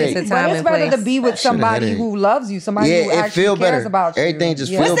it. a headache. It's a But time it's and better place. to be with That shit a somebody headache. who loves you, somebody Yeah, who it actually feel cares better. about you. Everything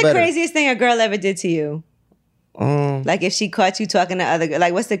just Yeah. feel What's the better. craziest thing a girl ever did to you? Like if she caught you talking to other,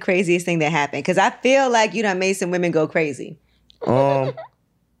 like what's the craziest thing that happened? Because I feel like you done made some women go crazy.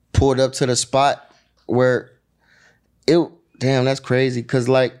 Pulled up to the spot where damn, that's crazy. Cause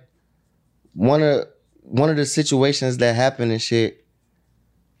like one of the situations that happened and shit,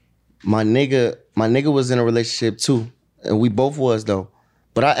 my nigga was in a relationship too. And we both was though.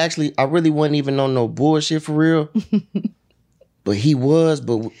 But I really wasn't even on no bullshit for real. But he was,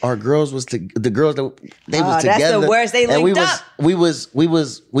 but our girls was the girls that they was that's together. the worst. They and linked up. We was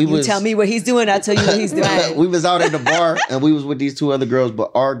You tell me what he's doing, I'll tell you what he's doing. we was out at the bar and we was with these two other girls, but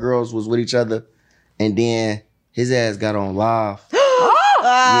our girls was with each other. And then his ass got on live.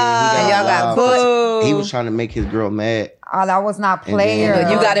 Yeah, y'all got booed. He was trying to make his girl mad. Oh, that was not And player.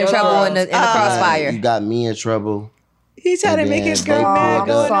 then- You got in trouble in the crossfire. You got me in trouble. He trying to And make then his girl both mad. pulled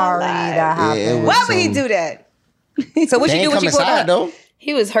going up. on Sorry live. that Yeah, it happened. was Why would he some- do that? So what They you ain't do when come you pulled inside up? though.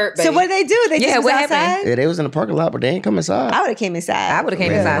 He was hurt, baby. So what did they do? They Yeah, just was what happened? outside? Yeah, they was in the parking lot, but they ain't come inside. I would have came inside. I would have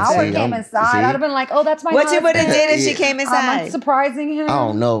came Yeah. inside I too. would have came I'm- inside. see? I'd have been like, "Oh, that's my What you would have husband." did if she Yeah. came I'm inside? surprising him. I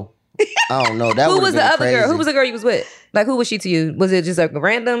don't know. That Who would've was the been other crazy. girl? Who was the girl you was with? Like who was she to you? Was it just a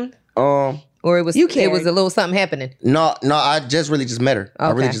random? Or it was You it was cared. a little something happening. No, I just really just met her. I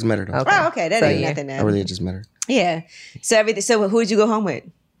really Okay. just met her though. Okay. Oh, okay. That So, ain't yeah. nothing then. I really just met her. Yeah. So everything. So who did you go home with?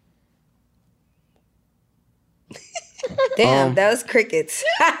 Damn, that was crickets.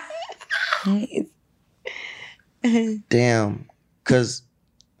 Damn. Cause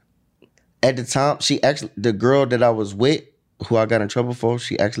at the time, the girl that I was with, who I got in trouble for,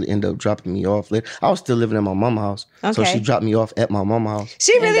 she actually ended up dropping me off later. I was still living in my mama's house. So Okay. she dropped me off at my mama's house.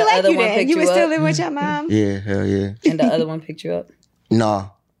 She really the liked other you one then. picked You you were still up? living with your mom. Yeah, hell yeah. And the other one picked you up. Nah.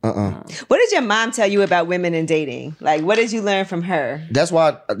 What did your mom tell you about women and dating? Like, what did you learn from her? That's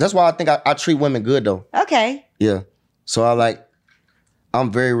why I think I treat women good though. Okay. Yeah. So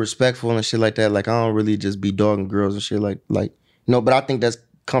I'm very respectful and shit like that. Like I don't really just be dogging girls and shit like but I think that's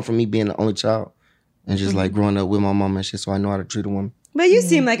come from me being the only child and just like growing up with my mom and shit. So I know how to treat a woman. But you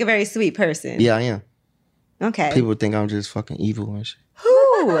seem like a very sweet person. Yeah, I am. Okay. People think I'm just fucking evil and shit.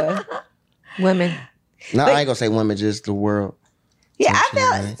 Who? Women. No, I ain't gonna say women, just the world. Yeah, I Some shit,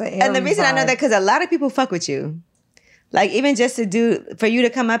 felt, right? It's an and the airy reason I know vibe. that because a lot of people fuck with you. Like even just for you to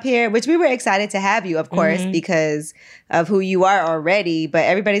come up here, which we were excited to have you, of course, because of who you are already. But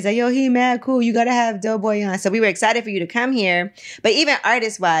everybody's like, yo, he mad cool. You got to have Doughboy on. So we were excited for you to come here. But even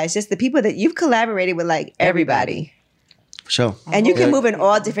artist-wise, just the people that you've collaborated with, like everybody. For sure. And you can move in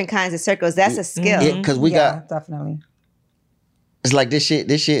all different kinds of circles. That's a skill. Because we got, definitely. it's like this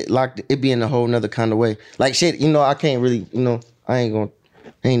shit locked, it be in a whole nother kind of way. Like shit, I can't really,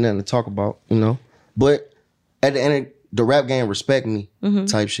 ain't nothing to talk about, But at the end of the rap game respect me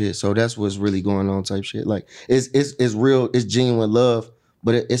type shit. So that's what's really going on type shit. Like it's real, it's genuine love,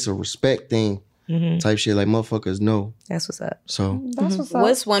 but it's a respect thing type shit. Like motherfuckers know. That's what's up. So That's what's up.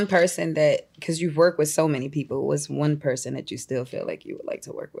 What's one person that, because you've worked with so many people, what's one person that you still feel like you would like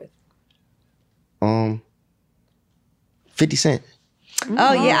to work with? 50 Cent.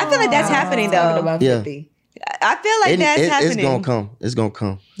 Oh, yeah. I feel like that's happening, Talking though. about Yeah. 50. I feel like that's happening. It's gonna come. It's gonna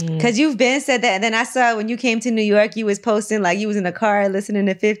come. Because you've been said that. And then I saw when you came to New York, you was posting like you was in a car listening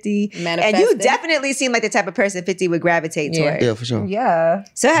to 50. And you Manifesting. definitely seem like the type of person 50 would gravitate toward. Yeah, for sure. Yeah.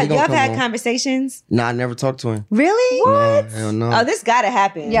 So have gonna y'all come had on. conversations? Nah, I never talked to him. Really? No, hell no. Oh, this gotta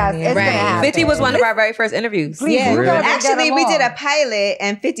happen. Yes, it's gonna happen. 50 was one of our very first interviews. Please, Yeah. we're gonna get Actually, them we all. did a pilot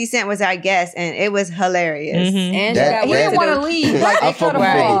and 50 Cent was our guest and it was hilarious. And That- you He got didn't work want to to do. leave. Like, I they fuck cut him with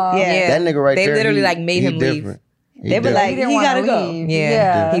off. Yeah. That nigga right They there. literally, like, made he him leave. different. He They were different. like, He didn't he wanna gotta go. leave. Yeah.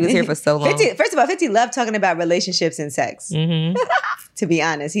 Yeah. He was here for so long. 50, first of all, 50 loved talking about relationships and sex. To be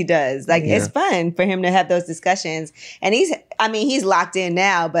honest, he does. Like it's fun for him to have those discussions. And he's locked in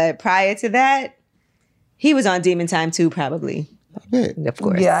now, but prior to that, he was on Demon Time too, probably. Of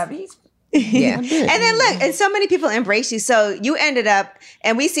course. Yeah, he's Yeah. And then look, and so many people embrace you. So you ended up,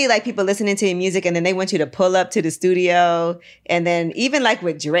 and we see like people listening to your music, and then they want you to pull up to the studio. And then even like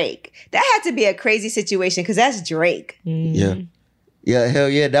with Drake, that had to be a crazy situation because that's Drake. Yeah. Yeah, hell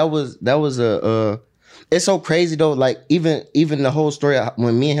yeah. That was it's so crazy though. Like even the whole story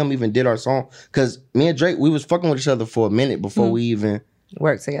when me and him even did our song, cause me and Drake, we was fucking with each other for a minute before we even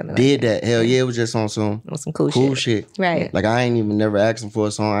Work together. did that. Hell yeah, it was just on some cool shit. Right. Like I ain't even never asked him for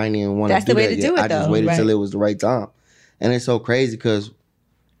a song. I ain't even want to That's do the way that to yet. do it, I just though. waited Right. till it was the right time. And it's so crazy because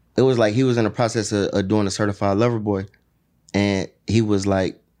it was like he was in the process of doing a certified lover boy. And he was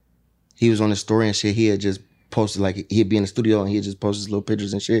on the story and shit. He had just posted, like, he'd be in the studio and he'd just post his little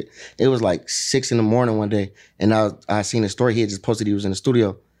pictures and shit. It was like 6 a.m. one day. And I seen the story. He had just posted he was in the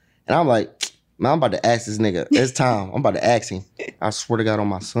studio. And I'm like, man, I'm about to ask this nigga. It's time. I'm about to ask him. I swear to God on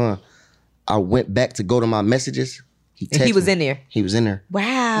my son. I went back to go to my messages. He texted was me. in there. He was in there. Wow.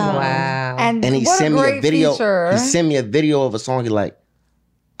 Wow. and And he what sent a me great a video. feature. He sent me a video of a song. He like,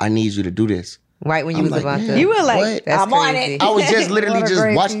 I need you to do this. Right when you I'm was like, about man, to. You were like, what? That's I'm on crazy. it. I was just literally What a just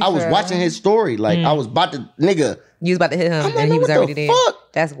great watching. I was feature. watching his story. Like I was about to, nigga. You was about to hit him I'm like, and he was what already the there.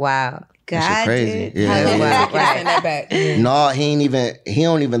 fuck? That's wild. That shit God crazy. did. Yeah. That's wild. Right. Send that back. No, he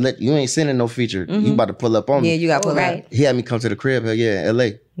don't even let you ain't sending no feature. You about to pull up on me. Yeah, you got pulled Right. out. He had me come to the crib. Hell yeah,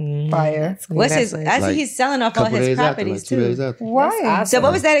 L.A. Fire. What's his? That's I see like, he's selling off all Couple his days after, properties like 2 too. days after. Why? So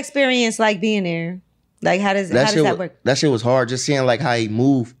what was that experience like being there? Like how does that work? That shit was hard. Just seeing like how he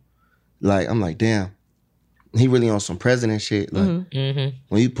moved. Like I'm like, damn, he really on some president shit. Like when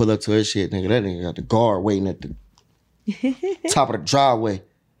you pull up to his shit, nigga, that nigga got the guard waiting at the top of the driveway.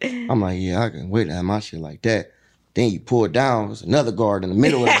 I'm like, yeah, I can wait to have my shit like that. Then you pull it down, there's another guard in the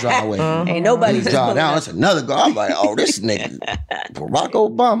middle of the driveway. Ain't nobody You just drive pulling down, up. it's another guard. I'm like, oh, this nigga, Barack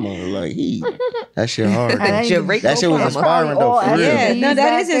Obama. Like that shit hard. Drake That shit was Obama. inspiring though, for real. Yeah, no,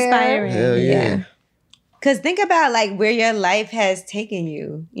 that is inspiring. Hell yeah. Because think about like where your life has taken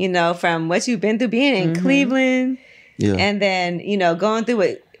you, you know, from what you've been through being in Cleveland Yeah. and then, you know, going through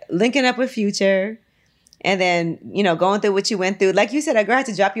it linking up with Future. And then, going through what you went through. Like you said, a girl had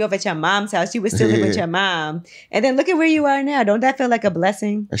to drop you off at your mom's house. You were still living with your mom. And then look at where you are now. Don't that feel like a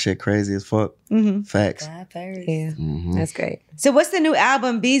blessing? That shit crazy as fuck. Facts. Yeah, that's great. So what's the new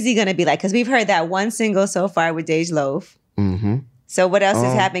album, BZ, going to be like? Because we've heard that one single so far with Dej Loaf. So what else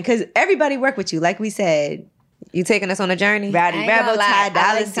is happening? Because everybody worked with you, like we said. You taking us on a journey? Rowdy Rebel, Ty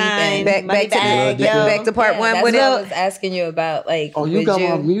Dolla $ign, back to part one. That's what I was asking you about. Like, you got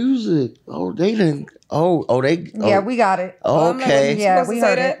my music. Oh, they didn't. Yeah, we got it. Okay. Yeah, we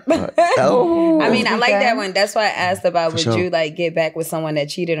heard it. I mean, I like that one. That's why I asked about would sure. you like get back with someone that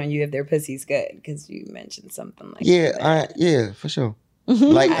cheated on you if their pussy's good? Because you mentioned something like that. Yeah, for sure.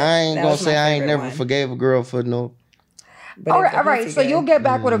 Like, I ain't that gonna was my say I ain't favorite never one. forgave a girl for no. But All if the right. pussy So good- you'll get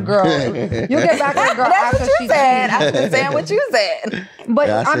back with a girl. You'll get back with a girl That's after what she you said. cheated. I'm just saying what you said. But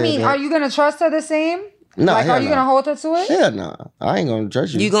Yeah, I I said mean, that. are you gonna trust her the same? No, Like, hell are you no. gonna hold her to it? Hell no. I ain't gonna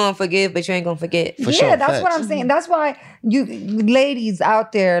judge you. You gonna forgive, but you ain't gonna forget. For Yeah, sure, that's what facts. I'm saying. That's why you ladies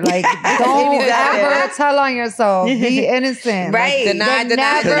out there, like, don't ever tell on yourself. Be innocent. Right. Like, Deny, they're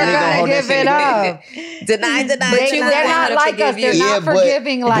deny, never deny. gonna Hold that give shit. it up. Deny. They're not like us. They're not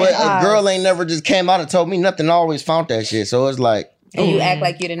forgiving like but us. a girl ain't never just came out and told me nothing. I always found that shit. So it's like, And you act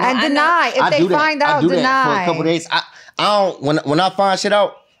like you didn't know. And I know- deny. If I they do that. find I out, do that deny. for a couple days. I don't when I find shit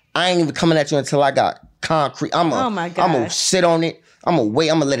out, I ain't even coming at you until I got concrete. Oh my I'm gonna gosh. sit on it. I'm gonna wait.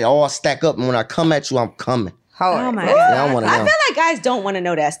 I'm gonna let it all stack up. And when I come at you, I'm coming. Oh my God. Yeah, I wanna I know. feel like guys don't want to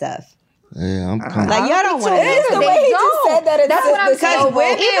know that stuff. Yeah, I'm coming. Like, y'all don't want to know. It's the They way he just don't. said that. That's what I'm Because saying.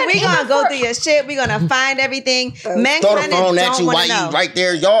 women, Even- we gonna even go for- through your shit. We gonna find everything. Men Throw the kind of phone at don't you want while to know. you right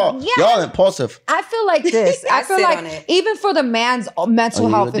there. Y'all impulsive. I feel like this. I feel sit like on it. even for the man's mental Oh,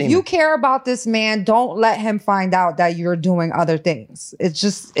 you're health, a if you demon. care about this man, don't let him find out that you're doing other things. It's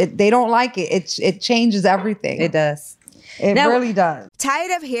just they don't like it. It changes everything. It does. It Now- really does.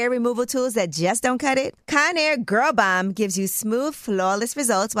 Tired of hair removal tools that just don't cut it? Conair Girl Bomb gives you smooth, flawless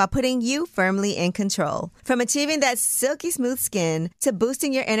results while putting you firmly in control. From achieving that silky smooth skin to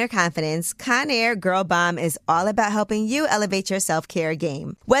boosting your inner confidence, Conair Girl Bomb is all about helping you elevate your self-care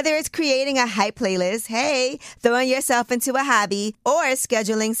game. Whether it's creating a hype playlist, hey, throwing yourself into a hobby, or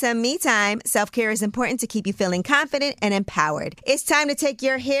scheduling some me time, self-care is important to keep you feeling confident and empowered. It's time to take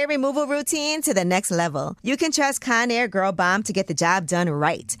your hair removal routine to the next level. You can trust Conair Girl Bomb to get the job done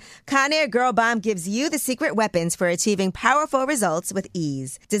right. Conair Girl Bomb gives you the secret weapons for achieving powerful results with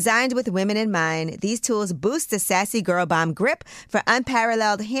ease. Designed with women in mind, these tools boost the sassy Girl Bomb grip for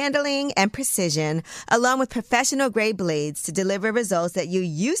unparalleled handling and precision, along with professional-grade blades to deliver results that you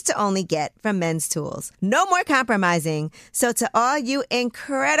used to only get from men's tools. No more compromising. So to all you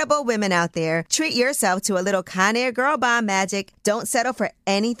incredible women out there, treat yourself to a little Conair Girl Bomb magic. Don't settle for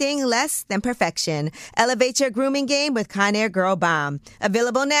anything less than perfection. Elevate your grooming game with Conair Girl Bomb.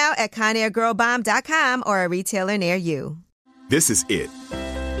 Available now at ConairGirlBomb.com or a retailer near you. This is it.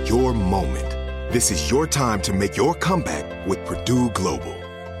 Your moment. This is your time to make your comeback with Purdue Global.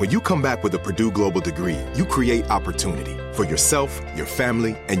 When you come back with a Purdue Global degree, you create opportunity for yourself, your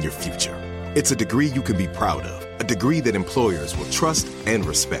family, and your future. It's a degree you can be proud of, a degree that employers will trust and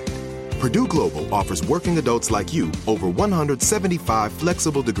respect. Purdue Global offers working adults like you over 175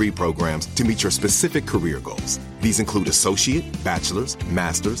 flexible degree programs to meet your specific career goals. These include associate, bachelor's,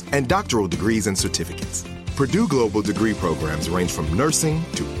 master's, and doctoral degrees and certificates. Purdue Global degree programs range from nursing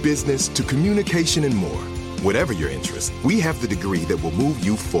to business to communication and more. Whatever your interest, we have the degree that will move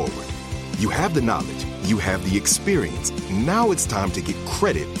you forward. You have the knowledge, you have the experience. Now it's time to get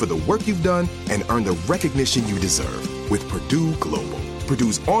credit for the work you've done and earn the recognition you deserve with Purdue Global,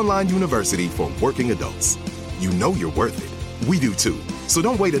 Purdue's online university for working adults. You know you're worth it. We do too. So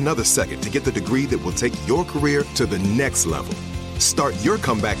don't wait another second to get the degree that will take your career to the next level. Start your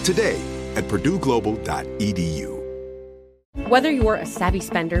comeback today at purdueglobal.edu. Whether you're a savvy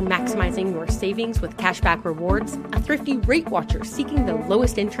spender maximizing your savings with cashback rewards, a thrifty rate watcher seeking the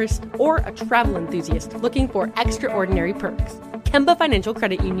lowest interest, or a travel enthusiast looking for extraordinary perks, Kemba Financial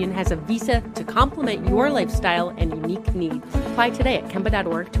Credit Union has a visa to complement your lifestyle and unique needs. Apply today at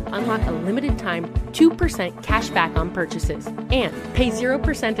Kemba.org to unlock a limited time 2% cash back on purchases and pay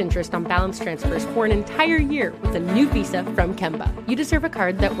 0% interest on balance transfers for an entire year with a new visa from Kemba. You deserve a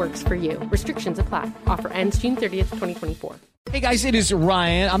card that works for you. Restrictions apply. Offer ends June 30th, 2024. Hey guys, it is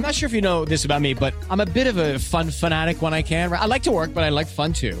Ryan. I'm not sure if you know this about me, but I'm a bit of a fun fanatic when I can. I like to work, but I like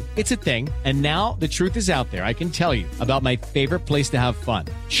fun too. It's a thing. And now the truth is out there. I can tell you about my favorite place to have fun.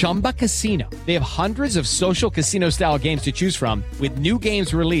 Chumba Casino. They have hundreds of social casino style games to choose from with new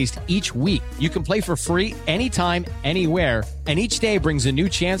games released each week. You can play for free anytime, anywhere, And each day brings a new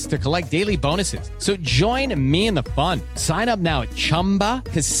chance to collect daily bonuses. So join me in the fun. Sign up now at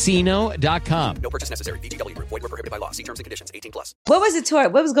ChumbaCasino.com. No purchase necessary. VGW Group. Void where prohibited by law. See terms and conditions. 18+. What was the tour?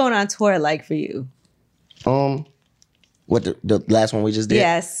 What was going on tour like for you? What the last one we just did?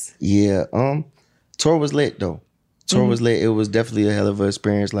 Yes. Yeah. Tour was lit though. Tour was lit. It was definitely a hell of an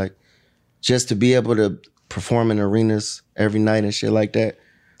experience. Like just to be able to perform in arenas every night and shit like that.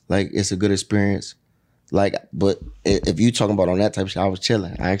 Like it's a good experience. Like, but if you talking about on that type of shit, I was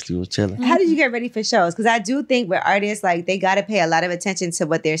chilling. I actually was chilling. How did you get ready for shows? Because I do think with artists, like, they got to pay a lot of attention to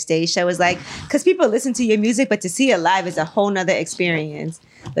what their stage show is like. Because people listen to your music, but to see it live is a whole nother experience.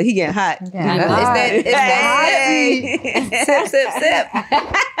 Like, he getting hot. Sip.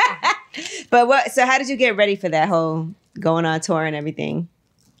 But so how did you get ready for that whole going on tour and everything?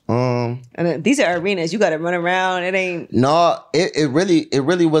 And these are arenas. You got to run around. It ain't. No, it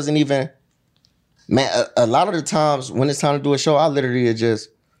really wasn't even. Man, a lot of the times when it's time to do a show, I literally just,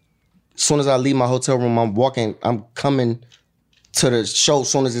 as soon as I leave my hotel room, I'm coming to the show as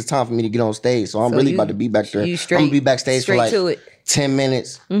soon as it's time for me to get on stage. So I'm really about to be back there. I'm going to be backstage for like 10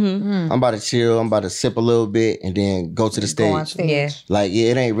 minutes. I'm about to chill. I'm about to sip a little bit and then go to the stage. Go on stage. Yeah. Like,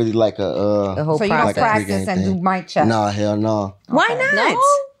 yeah, it ain't really like a whole So you don't practice and do mic check? Nah, hell no. Why not? No?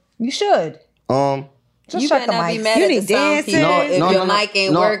 You should. Just you shut better the not mic. be mad at the sound people if your mic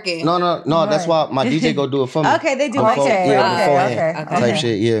ain't working. No. That's why my DJ go do it for me. Okay, they do. Okay. Type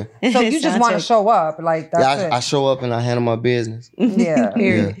shit, yeah. So you just want to show up, like that's it. I show up and I handle my business.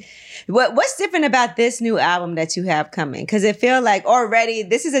 Yeah. What's different about this new album that you have coming? Because it feel like already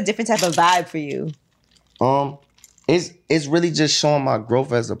this is a different type of vibe for you. It's really just showing my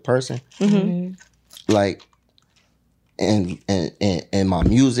growth as a person. Like. And my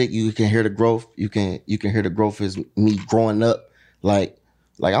music, you can hear the growth. You can hear the growth as me growing up. Like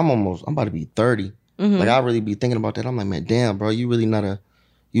I'm about to be 30. Like I really be thinking about that. I'm like, man, damn, bro, you really not a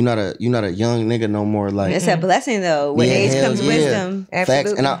young nigga no more. Like it's a blessing though. With age comes wisdom.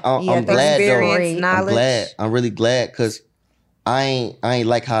 Facts. And I'm glad though. I'm glad. I'm really glad because I ain't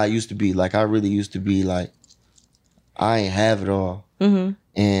like how I used to be. Like I really used to be like I ain't have it all. And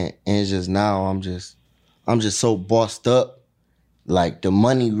it's just now I'm just so bossed up. Like the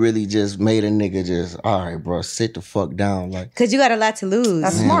money really just made a nigga just, all right, bro, sit the fuck down. Like, cause you got a lot to lose.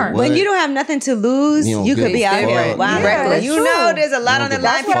 That's smart. When you don't have nothing to lose, you could be out here wild. Yeah, you know, there's a lot on the line.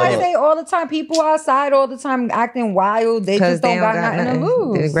 That's what I say all the time. People outside all the time acting wild. They just don't got nothing to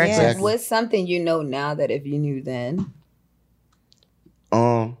lose. Exactly. What's something you know now that if you knew then?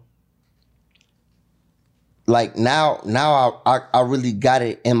 Like now I really got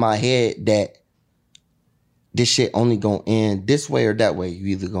it in my head that this shit only gonna end this way or that way. You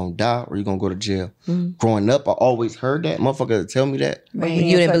either gonna die or you gonna go to jail. Growing up, I always heard that. Motherfucker tell me that. But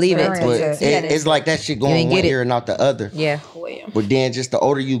you didn't believe it. But it's like that shit going one ear and out the other. Yeah. But then just the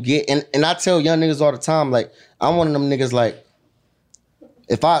older you get, and I tell young niggas all the time, like, I'm one of them niggas like,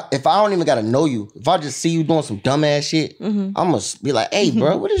 if I don't even gotta know you, if I just see you doing some dumbass shit, I'm gonna be like, hey,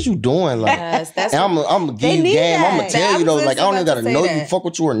 bro, what is you doing? Like, and I'm gonna give you game. I'm gonna tell you though, like, I don't even gotta know you, fuck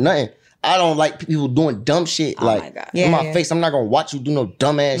with you or nothing. I don't like people doing dumb shit like in my face. I'm not gonna watch you do no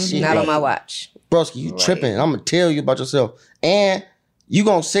dumbass shit. Not on my watch. Broski, you tripping. I'm gonna tell you about yourself. And you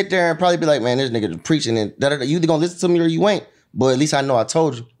gonna sit there and probably be like, man, this nigga just preaching and da-da-da. You either gonna listen to me or you ain't. But at least I know I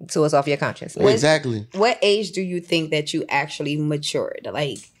told you. So it's off your conscience. Exactly. What age do you think that you actually matured?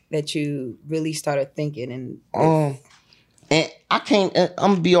 Like that you really started thinking and and I can't,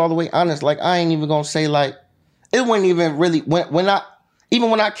 I'm gonna be all the way honest. Like I ain't even gonna say like, it wasn't even really, when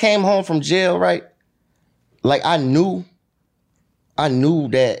I came home from jail, right? Like I knew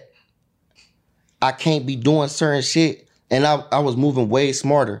that I can't be doing certain shit, and I was moving way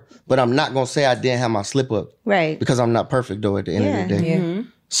smarter. But I'm not gonna say I didn't have my slip up, right? Because I'm not perfect though. At the end of the day,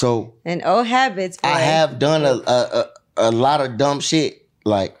 so and old habits. I have done a lot of dumb shit,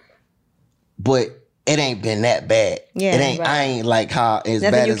 like, but it ain't been that bad. Yeah, it ain't. Right. I ain't like how as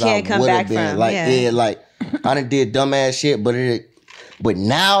nothing bad you as can't I come would back have been. from. Like like I done did dumbass shit, but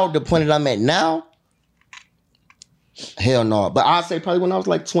now the point that I'm at now, hell no. But I'd say probably when I was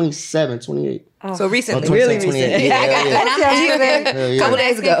like 27, 28. Oh. So recently, really recent. Yeah, a couple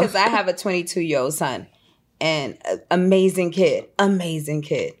days ago. Because I have a 22-year-old son and amazing kid.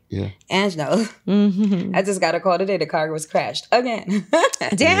 Yeah. Angelo. I just got a call today. The car was crashed again.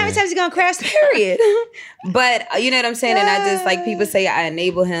 Damn, how many times you gonna crash? Period. But you know what I'm saying? And I just like people say I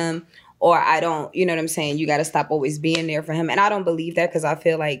enable him. Or I don't, you know what I'm saying? You got to stop always being there for him. And I don't believe that because I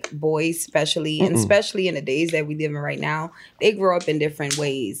feel like boys especially, and especially in the days that we live in right now, they grow up in different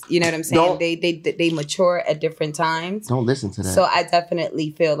ways. You know what I'm saying? They mature at different times. Don't listen to that. So I definitely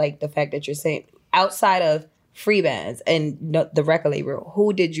feel like the fact that you're saying outside of free bands and the record label,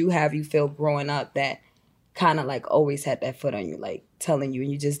 who did you feel growing up that kind of like always had that foot on you, like telling you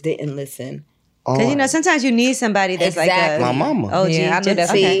and you just didn't listen? Because, you know, sometimes you need somebody that's like my mama. Oh, Yeah, I knew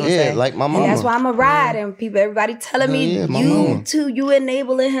that's See? what you Yeah, like my mama. And that's why I'm a ride and everybody telling me, my you mama. too, you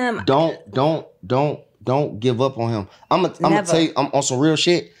enabling him. Don't give up on him. I'm gonna tell you, I'm on some real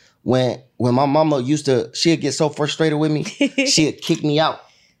shit. When my mama she'd get so frustrated with me, she'd kick me out.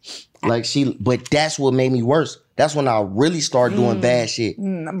 But that's what made me worse. That's when I really started doing bad shit.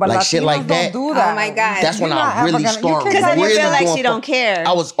 But like shit like that. Don't do that. Oh my God. That's when I really started. Because then you really feel like doing she don't care.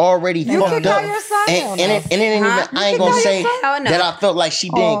 I was already fucked up. And it ain't even, I ain't gonna say that I felt like she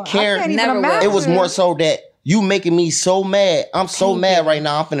didn't care. Never will. It was more so that you making me so mad. I'm so mad right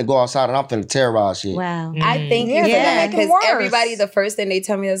now. I'm finna go outside and I'm finna terrorize shit. Wow. I think you for that because everybody, the first thing they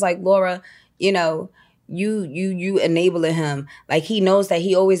tell me is like, Laura, you know, you enabling him. Like, he knows that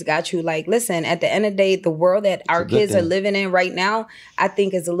he always got you. Like, listen, at the end of the day, the world that our kids are living in right now, I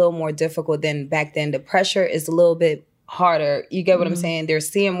think is a little more difficult than back then. The pressure is a little bit harder. You get what I'm saying? They're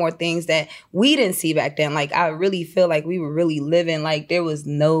seeing more things that we didn't see back then. Like, I really feel like we were really living like there was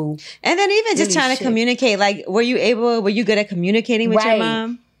no. And then even just trying to communicate, like, were you good at communicating with your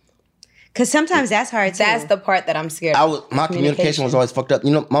mom? Because sometimes that's hard too. That's the part that I'm scared of. My communication was always fucked up.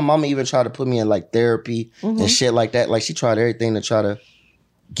 You know, my mama even tried to put me in like therapy and shit like that. Like, she tried everything to try to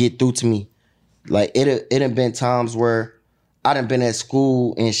get through to me. Like, it had been times where I done been at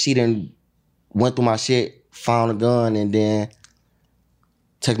school and she done went through my shit, found a gun, and then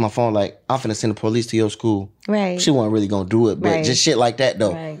text my phone like, I'm finna send the police to your school. Right. She wasn't really gonna do it, but just shit like that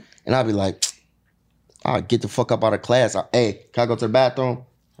though. Right. And I'd be like, I'll get the fuck up out of class. Hey, can I go to the bathroom?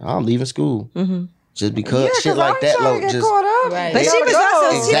 I'm leaving school. Just because shit like that. Right. But she was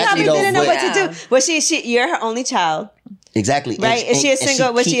also, she probably didn't know what to do. Well, you're her only child. Exactly. Right? Is she a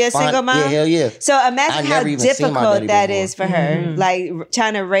single, was she a single mom? Yeah, hell yeah. So imagine how difficult that is for her. Like,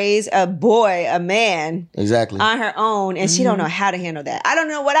 trying to raise a boy, a man. Exactly. On her own, and she don't know how to handle that. I don't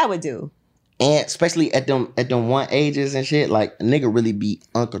know what I would do. And especially at them one ages and shit, like, a nigga really be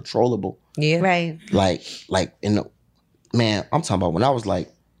uncontrollable. Yeah. Right. Like, man, I'm talking about when I was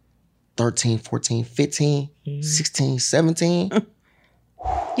like 13, 14, 15, 16, 17.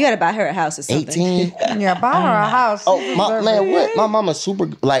 You gotta buy her a house or something. 18. Yeah, buy her a house. Oh, man, what? My mama's super,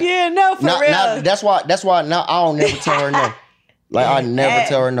 like. Yeah, no, for real. Now, that's why now I don't never tell her no. Like, I never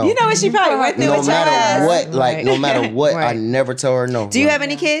tell her no. You know what she probably went through with no your ass. matter what, like, no matter what, I never tell her no. Do you have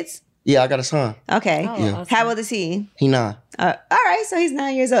any kids? Yeah, I got a son. Okay. Yeah. How old is he? He 9. All right, so he's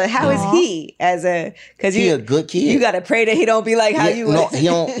 9 years old. How is he because he a good kid. You gotta pray that he don't be like how you No,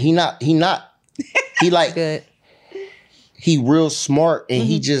 was. he not. He like good. He real smart and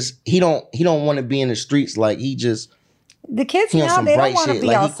he don't want to be in the streets. Like, he just the kids he on now some they bright don't want to shit. be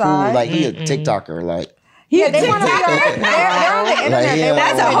Like, outside. he cool. Like, he a TikToker. Like, Yeah, they want to be on, they're on the internet. Like, They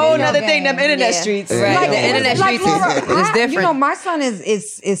That's wanna a be whole video nother thing. games. Them internet streets. Yeah. Right. The internet streets is different. You know, my son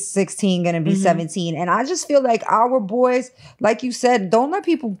is 16, gonna be 17, and I just feel like our boys, like you said, don't let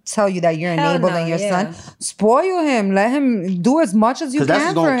people tell you that you're Hell enabling no, your yeah. son. Spoil him. Let him do as much as you because can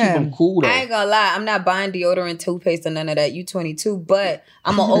that's for gonna keep him. him cool though. I ain't gonna lie, I'm not buying deodorant, toothpaste, or none of that. You 22, but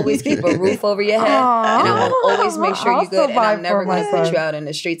I'm gonna always keep a roof over your head, and I'm gonna always make sure I'll you're good. And survive I'm never for my gonna put son. you out in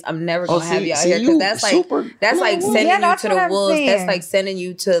the streets. I'm never gonna have you out see, here because you that's like super sending Yeah, you that's to what the I'm wolves. That's saying. like sending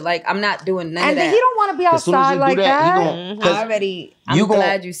you to like I'm not doing none of And that. then he don't want to be As soon as outside you like do that, that. you gon' I already. I'm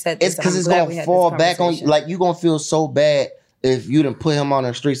glad you said this. It's because I'm it's glad we gonna had fall this back on you. conversation. Like, you gonna feel so bad if you didn't put him on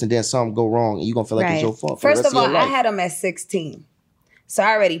the streets and then something go wrong and you gonna feel like it's your fault. For First the of rest all, your I life. had him at 16. So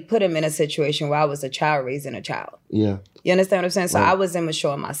I already put him in a situation where I was a child raising a child. Yeah. You understand what I'm saying? So I was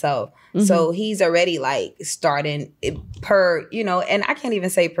immature myself. So he's already like starting per, you know, and I can't even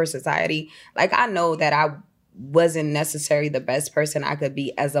say per society. Like, I know that I wasn't necessarily the best person I could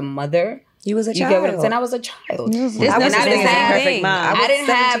be as a mother. You was a You child. get what I'm saying? I was a child. There's I no was such not thing the as a same perfect thing. mom. I didn't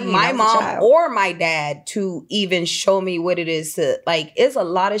have 17, my I was a mom child. or my dad to even show me what it is to, like, it's a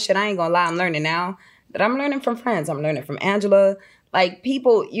lot of shit. I ain't gonna lie, I'm learning now that I'm learning from friends. I'm learning from Angela. Like,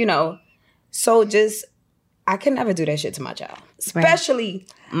 people, you know, so just, I could never do that shit to my child. Especially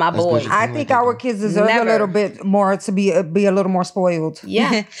my boy. I think our kids deserve Never. a little bit more to be a little more spoiled.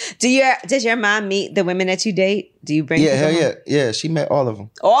 Yeah. Does your mom meet the women that you date? Do you bring Yeah, people hell home? yeah. Yeah, she met all of them.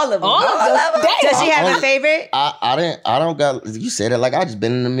 All of them. All of them? Does she have Only- a favorite? I don't got, you said it like I just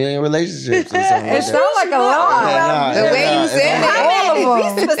been in a million relationships or something. It sounds like a lot. The way you said it. All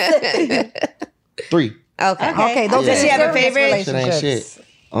of them. 3. Okay, those Does are she have a serious favorite? Shit ain't shit.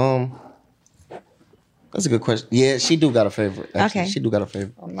 That's a good question. Yeah, she do got a favorite. Actually. Okay. She do got a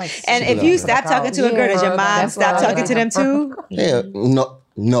favorite. And if you stop talking to a girl, does your mom stop talking to them too? Yeah,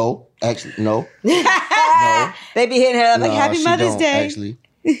 no, actually, no. They be hitting her up like, Nah, Happy she Mother's don't, Day. Actually.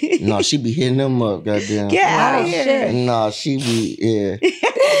 No, she be hitting them up, goddamn. Get out of here. Nah, she be, yeah.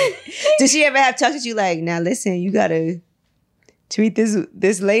 Does she ever have talked with you like, now listen, you gotta treat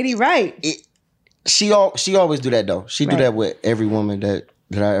this lady right? She always do that though. She do Right. that with every woman that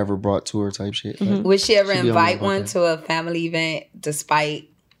I ever brought to her type shit. Like, Would she ever She be on invite my one bucket. to a family event despite?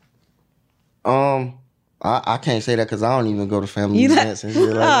 I can't say that because I don't even go to family You like, events and shit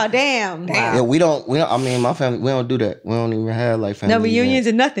like oh, damn. Yeah, we don't. I mean, my family, we don't do that. We don't even have like family. No reunions events.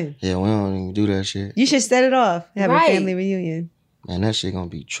 or nothing. Yeah, we don't even do that shit. You should set it off. Have Right. a family reunion. Man, that shit gonna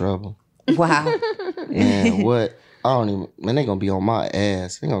be trouble. Wow. Man, what? I don't even. Man, they gonna be on my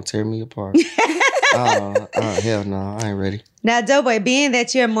ass. They gonna tear me apart. Hell no, I ain't ready. Now, Doughboy, being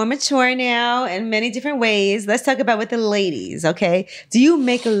that you're more mature now in many different ways, let's talk about with the ladies, okay? Do you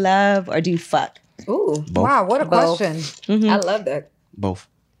make love or do you fuck? Ooh, Both. Wow, what a Both. question. I love that. Both.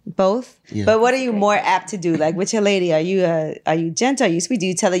 Both? Yeah. But what are you more apt to do? Like with your lady, are you gentle? Are you sweet? Do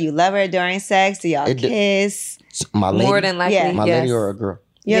you tell her you love her during sex? Do y'all It de- kiss? My lady. More than likely, Yeah. my yes. lady or a girl.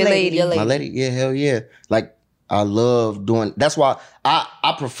 Your lady. Your lady. My lady, yeah, hell yeah. Like I love doing. That's why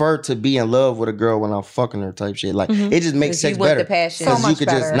I prefer to be in love with a girl when I'm fucking her type shit. Like it just makes 'Cause you sex want better. the passion. So Because you much could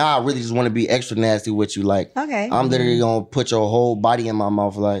better. I really just want to be extra nasty with you. Like Okay. I'm literally gonna put your whole body in my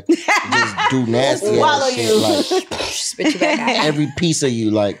mouth. Like just do nasty Swallow ass shit. you. Like Spit you back out. every piece of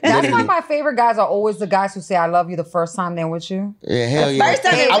you. Like That's why literally. my favorite guys are always the guys who say I love you the first time they're with you. Yeah, hell yeah. first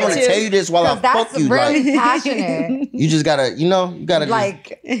time they I with want to you. tell you this while I Because that's fuck you. really Like passionate. you just gotta, you gotta just,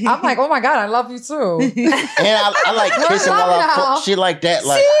 Like, I'm like, oh my God, I love you too. and I like kissing while I fuck shit like that.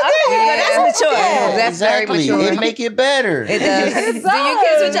 Like That's mature. That's very exactly. mature. It make it better. It does. Do you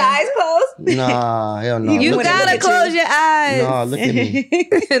kiss with your eyes closed? Nah, hell no. You Look at gotta me. close your eyes. Nah, look at me.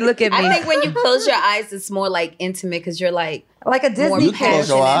 Look at me. I think when you close your eyes, it's more like intimate because you're like Like a more Disney You close passionate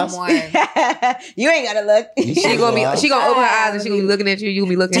your and eyes. more. You ain't gotta look. she gonna open her eyes and she gonna be looking at you. You gonna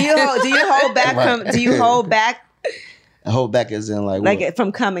be looking. Do you hold back Right. from? Do you hold back Hold back is in like like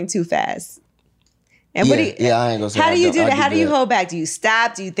from coming too fast? And yeah, what do you? yeah, I ain't gonna say. How do I you don't- do I that? How do you that. hold back? Do you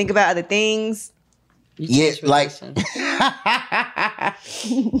stop? Do you think about other things? Yeah, like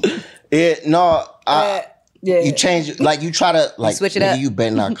it. No, you change it. Like you try to like switch it nigga, up. You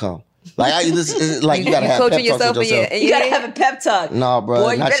better not come. Like like you gotta have coaching pep talks yourself with in your, yourself. in You your gotta have a pep talk. No, bro,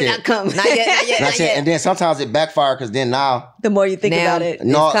 Boy, you not better yet. not come. Not yet, not yet, Not yet. And then sometimes it backfire because then now The more you think Now- about it,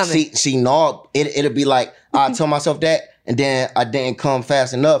 no, coming. see, no, it'll be like I tell myself that, and then I didn't come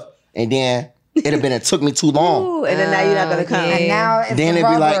fast enough, and then it'd been it took me too long. ooh, and then now you're not gonna come. yeah. And now it's Then the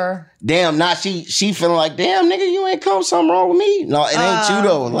it'd be like, rubber. damn, now she feeling like, damn, nigga, you ain't come, something wrong with me. No, it ain't you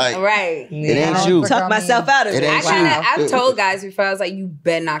though. Like Right. it ain't you. Talk myself out of It it. ain't I've told guys before, I was like, you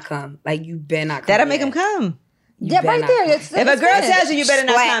better not come. Like, you better not come. That'll make yet. them come. You Yeah, better right not there. come. It's, If a girl tells you you better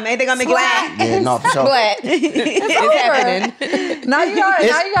not Splat. come, ain't they gonna make you Splat. come? Yeah, no, for sure. It's happening. now you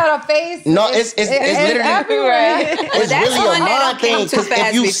got a face. No, it's literally everywhere. it's that's really a one that mind don't thing. come too 'Cause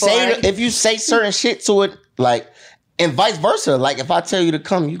fast if you say certain shit to it, like, and vice versa. Like if I tell you to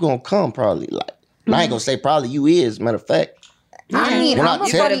come, you gonna come probably. Like I ain't gonna say probably. You is matter of fact. I mean, When I'm I a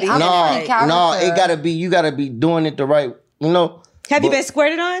tell funny, I'm a no, funny character. it gotta be. You gotta be doing it the right. You know. Have you But- been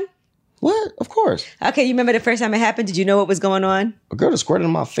squirted on? What? Of course. Okay, you remember the first time it happened? Did you know what was going on? A girl that squirted in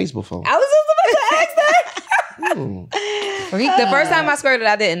my face before. I was just about to ask that. The first time I squirted,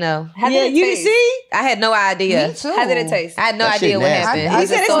 I didn't know. How Yeah, did it you taste? see? I had no idea. Me too. How did it taste? I had no That idea shit what nasty. happened. You Was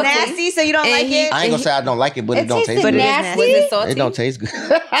said it it's salty? nasty, so you don't like it? I ain't gonna say I don't like it, but it don't tasted taste But good. it is nasty. Was it salty? It don't taste good.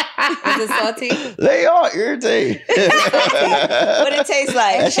 Was it salty? They are irritating. What it tastes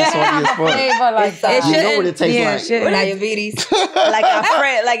like? That shit's salty as fuck. Flavor like It's that. You know what it tastes yeah, like. shouldn't. Diabetes.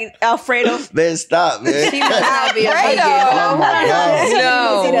 like Alfredo. Man, stop, man. She must not be a Alfredo. vegan. Oh my god. She's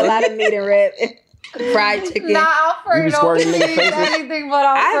No. eating a lot of meat and red. Fried chicken. Not Alfredo. You be squirting niggas' Please, faces? anything but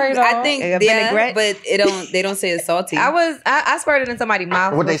Alfredo. I think Like a yeah, vinaigrette? but they don't say it's salty. I squirted in somebody's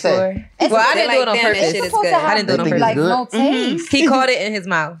mouth. What'd they say? before. Well, I They're didn't do it on like, damn, that purpose. shit it's is supposed good. to have I didn't do it on purpose. like Good? no taste. He caught it in his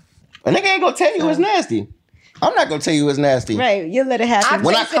mouth. A nigga ain't gonna tell you it's nasty. I'm not gonna tell you it's nasty. Right, you let it happen.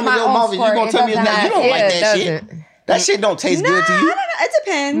 When I tasted come in my your own mouth and you squirt. gonna It tell me it's doesn't nasty, you don't have- like Yeah, that it shit. doesn't. That shit don't taste good to I you. don't know. It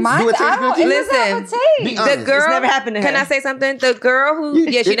depends. Mine, Do it taste I good don't, to you? it doesn't have a Listen, taste. Be honest. The girl. never happened to Can her. I say something? The girl who she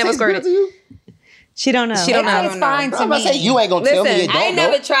It never tastes squirted. good to you? She don't know. She don't know. It's fine to I'm about to say me. you ain't gonna tell me Listen, it don't I ain't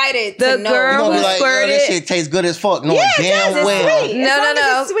know. never tried it. The to know. girl You gonna be who like, yo, squirted. this shit tastes good as fuck. No, Yeah, it damn does. It's well. sweet. No, As long no, as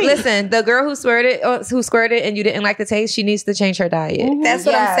no. it's sweet. Listen, the girl who squirted and you didn't like the taste, she needs to change her diet. That's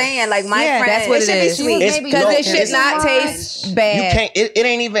what I'm Yes. saying. Like my Yeah, friend, That's what It it should be is. sweet. It's- Because no, it should it's not not. taste bad. You can't. It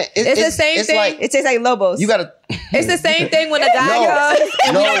ain't even. It's the same it's thing. Like, It tastes like Lobos. you gotta. It's the same thing when a guy No. comes and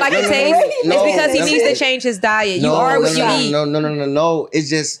you No, don't like no, the no, taste. no, it's because he no, needs no. to change his diet. You No, are what no, you no, eat. No. It's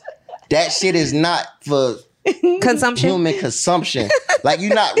just that shit is not for consumption. Human consumption. Like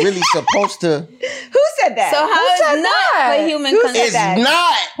you're not really supposed to. Who said that? So how is not for human consumption? It's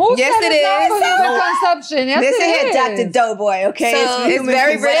not. Who Yes, said it it's not is. for human consumption? Yes, Listen it here, is. Dr. Doughboy, okay? So it's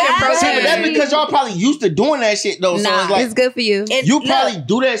very rich in See, but protein. that's because y'all probably used to doing that shit though. So Nah. it's like It's good for you. you probably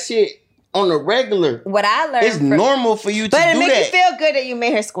do that shit on the regular. What I learned It's from normal for you to But it do makes that. you feel good that you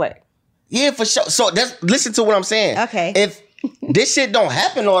made her squirt. Yeah, for sure. So that's listen to what I'm saying. Okay. If this shit don't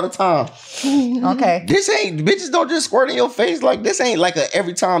happen all the time, Okay. this ain't bitches don't just squirt in your face. Like this ain't like a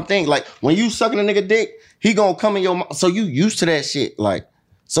every time thing. Like when you sucking a nigga dick, he gonna come in your mouth. So you used to that shit. Like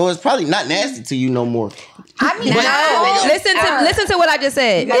so it's probably not nasty to you no more. I mean, No, listen to what I just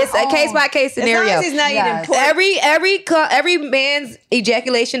said. It's a case by case As long scenario. as he's not Yes. eating pork. Every man's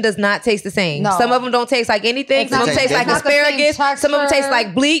ejaculation does not taste the same. No. Some of them don't taste like anything. Some of them Exactly. taste like It's not the same asparagus. Some of them taste texture.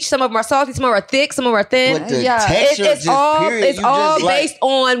 like bleach. Some of them are salty. Some of them are thick. Some of them are thin. But the Yeah. texture, It's just all period. it's You all just, like, based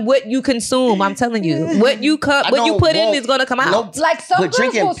on what you consume. I'm telling you, what you I what you don't put in want is gonna come out. no- Like some but girls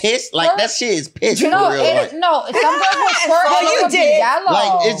drinking will piss, like squirt- that shit is piss. You know, for real. it Like, is, no, some girls will squirt Oh, and you it'll be did. yellow.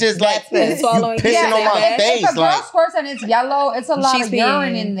 like it's just like you swallowing pissing on my piss. face. If a girl Like, squirts and it's yellow, it's a lot She's of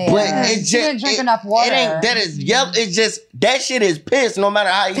urine peeing. in there. but She it's didn't just drink enough water. It ain't that is yellow. It's just that shit is piss. No matter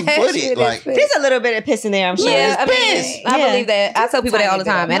how you That put shit it, is like piss. There's a little bit of piss in there, I'm sure. Yeah, I piss. mean, I Yeah. believe that. I tell people that all the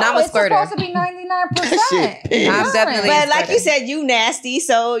time, and No, I'm a it's squirter. supposed to be 99%. That shit piss. I'm definitely- But like you said, you nasty,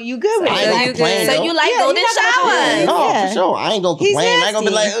 so you good with I it. ain't gonna you complain. good. though. So you like Yeah, golden you're not gonna showers. No, Yeah. for sure. I ain't gonna He's complain. I ain't gonna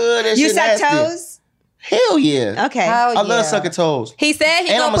be like, nasty. that You shit suck nasty. toes? Hell yeah. Okay. Hell I love yeah. sucking toes. He said he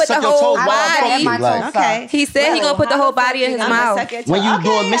And gonna I'ma put the suck your whole toes I while love I to fuck get you. my Like, toes Okay. sucked. He said he gonna put the whole body in his mouth. when you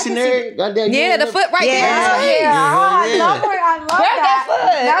doing missionary, goddamn, Yeah, the foot right Yeah. there. Yeah, I Yeah. love it. I love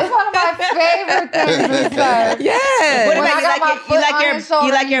that. That's one of my favorite things to say. Yeah. What When about I got my foot on his shoulder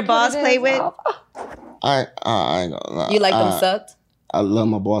you like and your he put balls it in played his with? mouth. I ain't gonna lie. You like them sucked? I love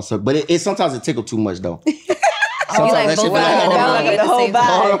my balls sucked, but it sometimes it tickle too much though. Sometimes You like that shit both be like, sides hold of on, the The whole same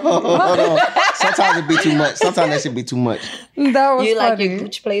time. body. hold on. Sometimes it be too much. Sometimes that should be too much. That was You like funny. your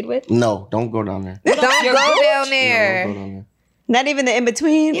gooch played with? No, don't go down there. Don't go down No, don't there. go down there. Not even the in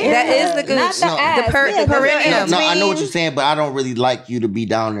between. That is the good. Not the No. ass. The Yeah, the perineum. No, I know what you're saying, but I don't really like you to be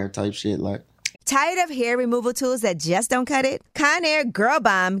down there type shit. Like, Tired of hair removal tools that just don't cut it? Conair Girl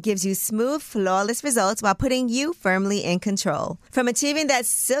Bomb gives you smooth, flawless results while putting you firmly in control. From achieving that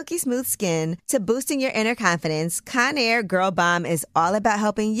silky smooth skin to boosting your inner confidence, Conair Girl Bomb is all about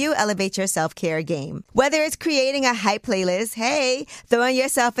helping you elevate your self-care game. Whether it's creating a hype playlist, hey, throwing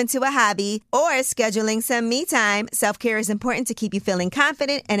yourself into a hobby, or scheduling some me time, self-care is important to keep you feeling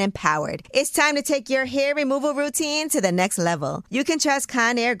confident and empowered. It's time to take your hair removal routine to the next level. You can trust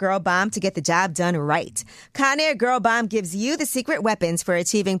Conair Girl Bomb to get the job done right. Conair Girl Bomb gives you the secret weapons for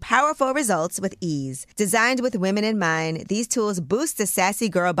achieving powerful results with ease. Designed with women in mind, these tools boost the sassy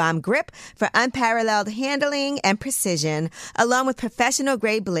Girl Bomb grip for unparalleled handling and precision, along with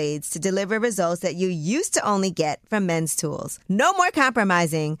professional-grade blades to deliver results that you used to only get from men's tools. No more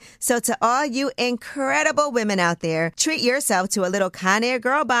compromising. So to all you incredible women out there, treat yourself to a little Conair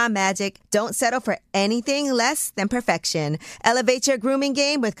Girl Bomb magic. Don't settle for anything less than perfection. Elevate your grooming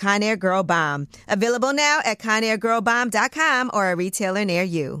game with Conair Girl Bomb. Available now at ConairGirlBomb.com or a retailer near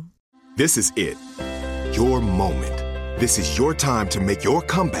you. This is it. Your moment. This is your time to make your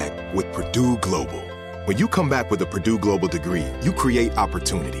comeback with Purdue Global. When you come back with a Purdue Global degree, you create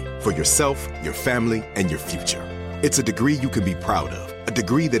opportunity for yourself, your family, and your future. It's a degree you can be proud of, a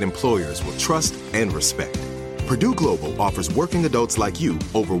degree that employers will trust and respect. Purdue Global offers working adults like you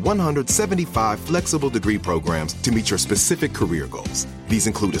over 175 flexible degree programs to meet your specific career goals. These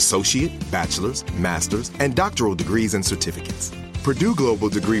include associate, bachelor's, master's, and doctoral degrees and certificates. Purdue Global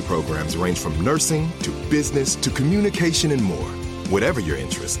degree programs range from nursing to business to communication and more. Whatever your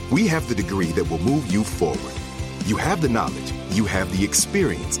interest, we have the degree that will move you forward. You have the knowledge, you have the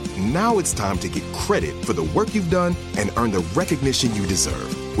experience. Now it's time to get credit for the work you've done and earn the recognition you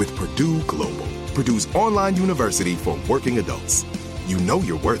deserve with Purdue Global, Purdue's online university for working adults. You know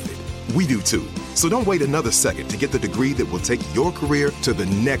you're worth it. We do too. So don't wait another second to get the degree that will take your career to the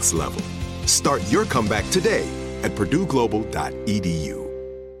next level. Start your comeback today at purdueglobal.edu.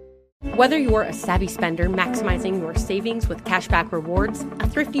 Whether you're a savvy spender maximizing your savings with cashback rewards, a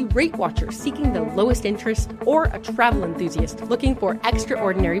thrifty rate watcher seeking the lowest interest, or a travel enthusiast looking for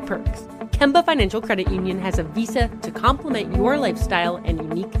extraordinary perks, Kemba Financial Credit Union has a visa to complement your lifestyle and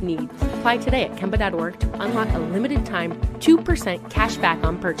unique needs. Apply today at Kemba.org to unlock a limited time 2% cash back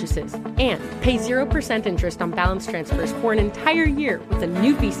on purchases and pay 0% interest on balance transfers for an entire year with a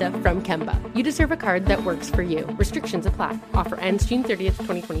new visa from Kemba. You deserve a card that works for you. Restrictions apply. Offer ends June 30th,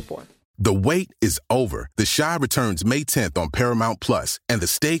 2024. The wait is over. The Chi returns May 10th on Paramount Plus, and the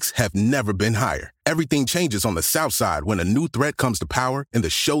stakes have never been higher. Everything changes on the South Side when a new threat comes to power in the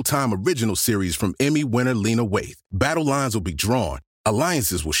Showtime original series from Emmy winner Lena Waithe. Battle lines will be drawn,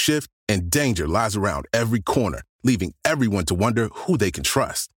 alliances will shift, and danger lies around every corner, leaving everyone to wonder who they can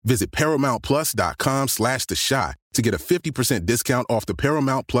trust. Visit ParamountPlus.com/The Chi to get a 50% discount off the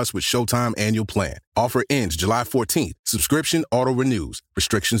Paramount Plus with Showtime annual plan. Offer ends July 14th. Subscription auto-renews.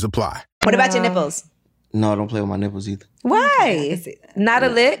 Restrictions apply. What about your nipples? No, don't play with my nipples either. Why? Not a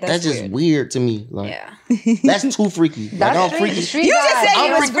lick? That's just weird to me. Like, that's too freaky. Like, I'm freaky. You just said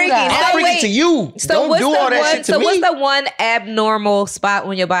you was freaky. I'm freaky to you. So Don't do all that shit to me. what's the one abnormal spot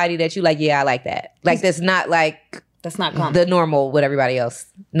on your body that you like, yeah, I like that? Like, that's not like... That's not common. The normal with everybody else.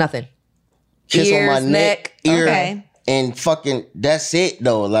 Nothing. Kiss Ears, on my neck, ear, Okay. and fucking, that's it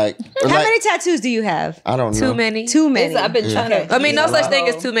though. Like, How like, many tattoos do you have? I don't know. Too many. Too many. I've been trying to. I mean, no such thing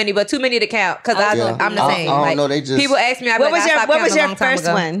as too many, but too many to count. Because Yeah. I'm the same. I don't Like, know. They just people ask me, I be What like, was I your stopped What counting was a your long time first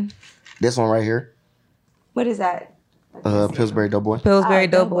ago. one? This one right here, What is that? Pillsbury Doughboy. Pillsbury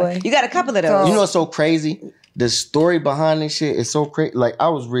Doughboy. You got a couple of those. You know what's so crazy? The story behind this shit is so crazy. Like, I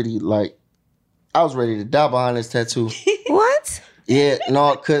was ready to die behind this tattoo. What? Yeah,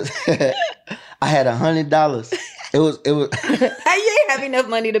 no, cause I had $100. It was. You ain't have enough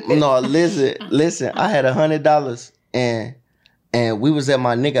money to pay. No, listen. I had $100, and we was at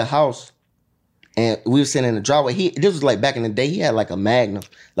my nigga house, and we was sitting in the driveway. This was like back in the day. He had like a Magnum.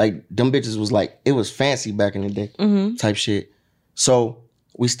 Like, them bitches was like, it was fancy back in the day, type shit. So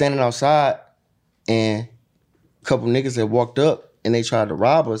we standing outside, and a couple niggas had walked up, and they tried to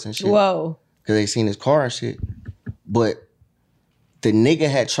rob us and shit. Whoa. Cause they seen his car and shit. But the nigga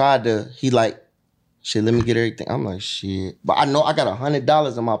had tried to, he like, shit, let me get everything. I'm like, shit. But I know I got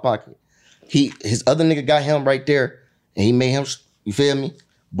 $100 in my pocket. His other nigga got him right there, and he made him, you feel me?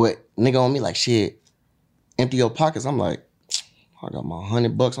 But nigga on me like, shit, empty your pockets. I'm like, I got my $100.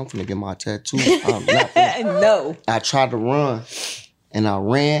 I'm finna get my tattoo. I'm not finna. No. I tried to run, and I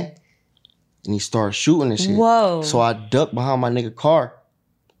ran, and he started shooting and shit. Whoa. So I ducked behind my nigga car.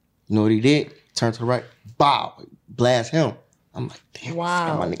 You know what he did? Turned to the right, bow, blast him. I'm like, damn,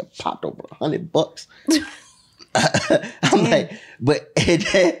 Wow. my nigga popped over $100. I'm like, but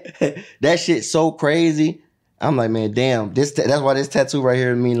that shit's so crazy. I'm like, man, damn, that's why this tattoo right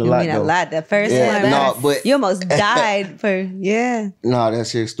here mean a lot. mean a though. lot. The first Yeah, one. no, but You almost died for, yeah. no, that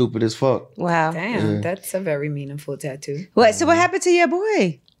shit's stupid as fuck. Wow. Damn, Yeah. that's a very meaningful tattoo. What? So what happened to your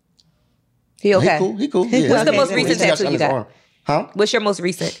boy? He okay? He cool. Yeah. What's the Okay, most so recent He just tattoo on you his got? arm. Huh? What's your most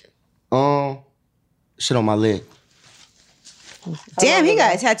recent? Shit on my leg. Damn, he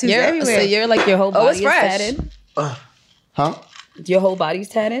got tattoos everywhere. So you're like your whole body it's is fresh. tatted? Huh? Your whole body's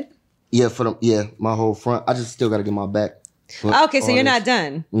tatted? Yeah, my whole front. I just still gotta get my back. Okay, so All you're this. not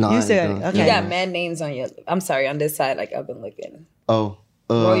done. No, I you ain't still done. okay. You got mad names on your, I'm sorry, on this side, like I've been looking. Oh.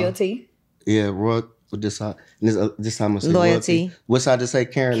 Royalty? Yeah, Roy with this side. And this time I say Loyalty. loyalty. What side to say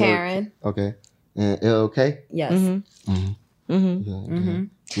Karen? Karen. Okay. And L-O-K? Yes.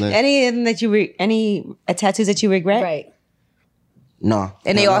 Any of them that you any tattoos that you regret? Right. No.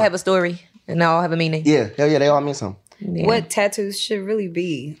 And they all have a story. And they all have a meaning. Yeah, hell yeah, they all mean something. Yeah. What tattoos should really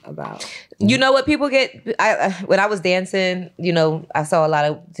be about? You know what people get? When I was dancing, you know, I saw a lot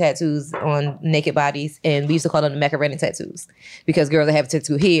of tattoos on naked bodies, and we used to call them the Macarena tattoos because girls that have a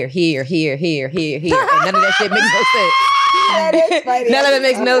tattoo here, here, here, here, here, here, and none of that shit makes no sense. That is funny. None of it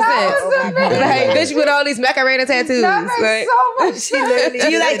makes no sense. Like, bitch with all these Macarena tattoos. That makes Like, so much sense. Do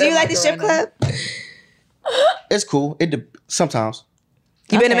you like the strip club? It's cool. Sometimes.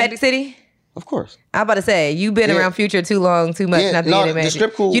 you been to Magic City? Of course. I'm about to say, you've been Yeah. around Future too long, too much, Yeah, not to no, get the in Magic.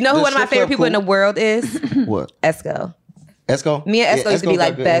 strip cool- You know who the one of my strip favorite club people in the cool. world is? What? Esco. Esco? Me and Esco Yeah, used to be Esco got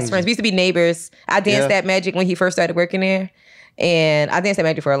like good best energy. friends. We used to be neighbors. I danced Yeah. at Magic when he first started working there. And I danced at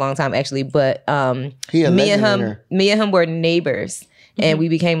Magic for a long time actually, but He a me and legend in him were neighbors. And we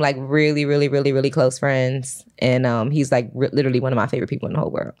became like really, really, really, really close friends. And he's like literally one of my favorite people in the whole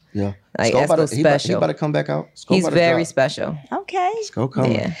world. Yeah. Like, Sko Esco's he special. about to come back out. Sko He's about to very drop. special. Okay. Sko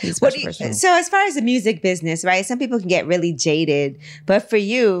coming. Yeah, he's a What special do person. so as far as the music business, right? Some people can get really jaded, but for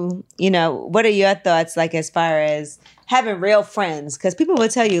you, you know, what are your thoughts like as far as having real friends? Because people will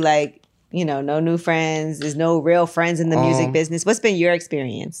tell you like, you know, no new friends, there's no real friends in the music business. What's been your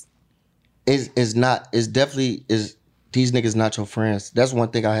experience? It's definitely these niggas not your friends. That's one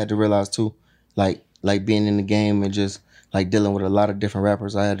thing I had to realize too. Like being in the game and just like dealing with a lot of different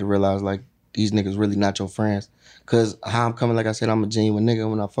rappers, I had to realize like these niggas really not your friends. Cause how I'm coming, like I said, I'm a genuine nigga.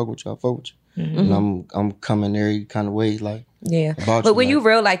 When I fuck with you, I fuck with you. and I'm coming every kind of way, like. Yeah, about but when like, you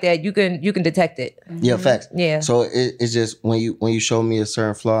real like that, you can detect it. Yeah, facts. Yeah. So it's just when you show me a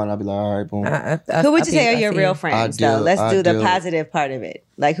certain flaw, and I'll be like, all right, boom. Who would you say are your real friends, though? Let's do the positive part of it.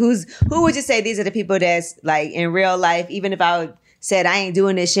 Like, who would you say these are the people that's like in real life? Even if I said I ain't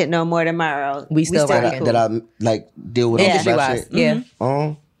doing this shit no more tomorrow, we still cool. that I like deal with industry wise. Yeah.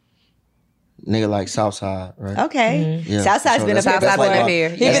 Nigga like Southside, right? Okay. Yeah, Southside's been up here before. Been up here.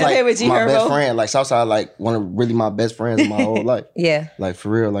 He been up here with G my Herbo. best friend. Like Southside, like one of really my best friends in my whole life. Yeah. Like for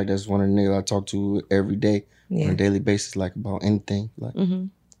real, like that's one of the niggas I talk to every day on a daily basis, like about anything. Like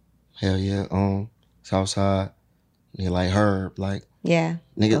hell yeah, Southside, nigga like Herb, like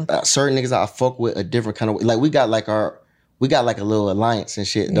nigga, certain niggas I fuck with a different kind of way. Like we got like a little alliance and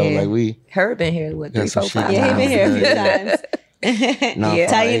shit though. Like we Herb been here with 3, 4, 5 Yeah, he been here a few times.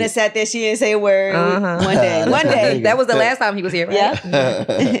 Taina sat there, she didn't say a word. One day. That was the last time he was here, right? Yeah.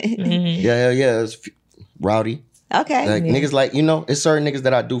 Hell yeah, it's Rowdy. Okay. Like niggas like, it's certain niggas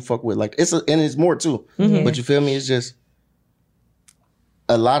that I do fuck with. Like and it's more too. But you feel me? It's just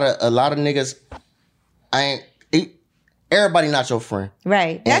a lot of niggas everybody not your friend.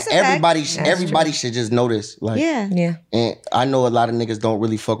 Right. That's and everybody should just know this. Like yeah. And I know a lot of niggas don't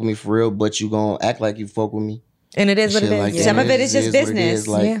really fuck with me for real, but you gonna act like you fuck with me. And it is what it is. Like Some of it is just business.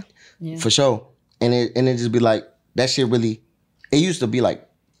 Like, for sure. And it just be like, that shit really, it used to be like,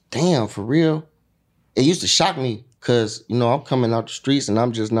 damn, for real. It used to shock me because, I'm coming out the streets and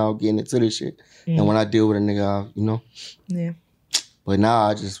I'm just now getting into this shit. And when I deal with a nigga, Yeah. But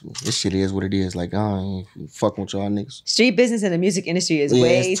now this shit is what it is. Like, I ain't fucking with y'all niggas. Street business and the music industry is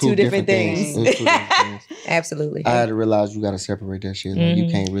way two different things. Absolutely. I had to realize you got to separate that shit. Like, you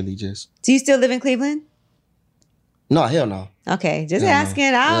can't really just. Do you still live in Cleveland? No, hell no. Okay, just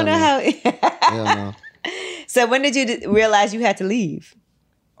asking. I don't know how. Hell no. So when did you realize you had to leave?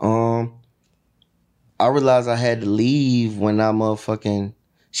 I realized I had to leave when I motherfucking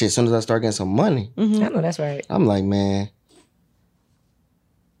shit. As soon as I start getting some money, I know that's right. I'm like, man,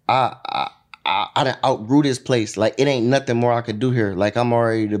 I done outgrew this place. Like it ain't nothing more I could do here. Like I'm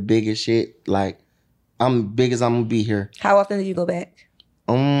already the biggest shit. Like I'm big as I'm gonna be here. How often do you go back?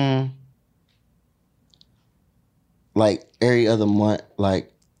 Like every other month. Like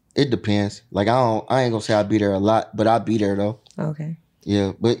it depends. Like I ain't gonna say I'll be there a lot, but I'll be there though. Okay.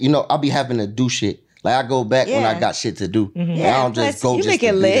 Yeah, but I'll be having to do shit. Like I go back when I got shit to do. Like, I don't just go. You just make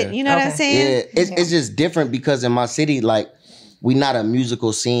it lit. You know what I'm saying? Yeah, it's just different because in my city, like we not a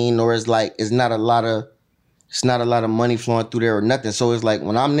musical scene, or it's not a lot of money flowing through there or nothing. So it's like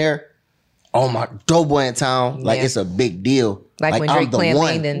when I'm there, oh my dope boy in town, like it's a big deal. Like when Drake playing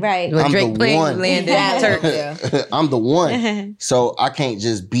Landon. Right. When I'm Drake playing Landon Turk. I'm the one. So I can't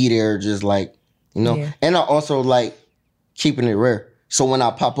just be there just like, And I also like keeping it rare. So when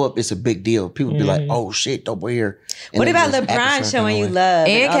I pop up, it's a big deal. People be like, oh shit, dope boy here. And what about LeBron showing you love?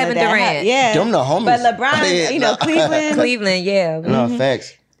 And Kevin Durant. Yeah. Them the homies. But LeBron, Cleveland. Cleveland, yeah. No,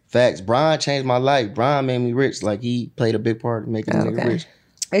 facts. Brian changed my life. Brian made me rich. Like he played a big part in making me rich.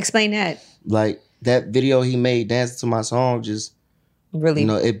 Explain that. Like that video he made dancing to my song just really,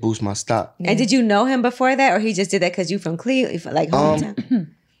 it boosts my stock. And did you know him before that, or he just did that because you from Cleveland, like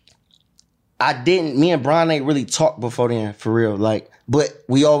hometown? I didn't. Me and Brian ain't really talked before then, for real. Like, but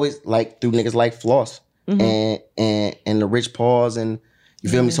we always like through niggas like Floss and the Rich Paws and you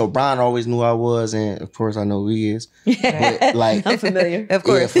feel me. So Brian always knew who I was, and of course I know who he is. But like, I'm familiar, of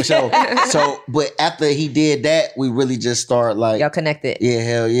course, yeah, for sure. So, but after he did that, we really just started like y'all connected. Yeah,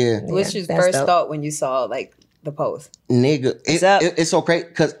 hell yeah. What's your first thought when you saw like the post? Nigga, it's so crazy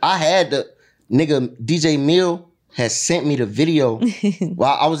because I had the nigga DJ Mill had sent me the video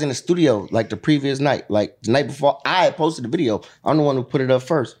while I was in the studio like the previous night. Like the night before, I had posted the video. I'm the one who put it up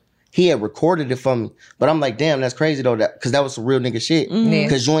first. He had recorded it for me. But I'm like, damn, that's crazy though, because that was some real nigga shit.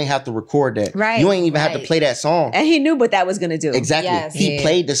 Because you ain't have to record that. Right. You ain't even have to play that song. And he knew what that was going to do. Exactly. Yes. He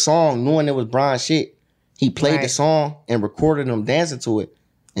played the song knowing it was Brian's shit. He played the song and recorded them dancing to it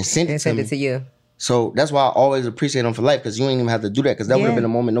and sent it to you. So that's why I always appreciate him for life, because you ain't even have to do that, because that would have been a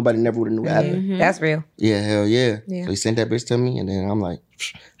moment nobody never would have knew happened. That's real. Yeah, hell yeah. So he sent that bitch to me, and then I'm like,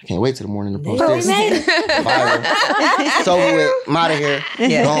 I can't wait till the morning to post Oh, this. we made it. Viral. So I'm out of here.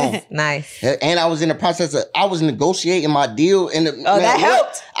 Yeah. Gone. Nice. And I was in the process of, I was negotiating my deal. And that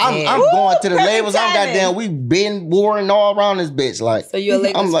helped. I'm going to the labels. I'm goddamn, we been warring all around this bitch. Like, So you a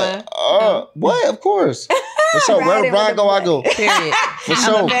Lakers I'm like, fan? what? Of course. For sure. Wherever Brian go, I go. Period. For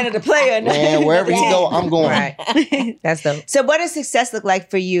sure. I'm a fan of the player. Man, wherever he go, I'm going. Right. That's dope. So what does success look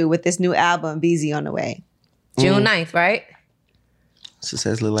like for you with this new album, BZ on the Way? June 9th, right?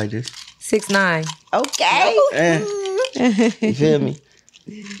 Success look like this. 6'9". Okay. You feel me?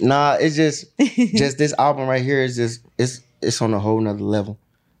 Nah, it's just this album right here is just it's on a whole nother level.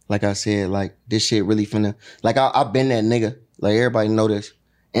 Like I said, like this shit really finna. Like I've been that nigga. Like everybody know this,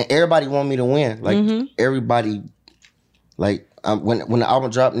 and everybody want me to win. Like everybody, like when the album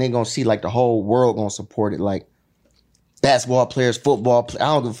drop, nigga gonna see like the whole world gonna support it. Like basketball players, football players, I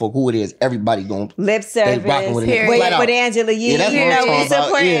don't give a fuck who it is. Everybody gonna lip service. Rocking with it. With Angela Yee. Yeah, that's what I'm talking about.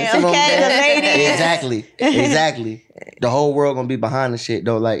 Supporting, Yeah, see what I'm okay, saying? the ladies. Exactly. The whole world gonna be behind the shit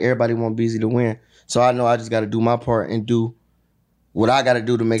though. Like everybody want Beezy to win. So I know I just gotta do my part and do what I gotta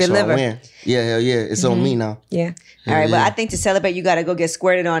do to make sure I win. Yeah, hell yeah. It's on me now. Yeah. All right, well, I think to celebrate, you got to go get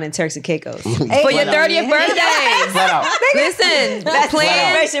squirted on in Turks and Caicos. For your 30th birthday. Flat out. Listen, That's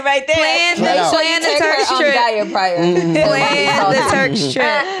celebration right there. Plan the Turks trip. Plan the Turks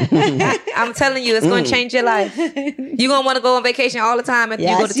trip. I'm telling you, it's going to change your life. You're going to want to go on vacation all the time if you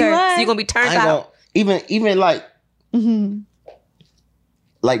go to Turks. You're going to be turned out. Even like...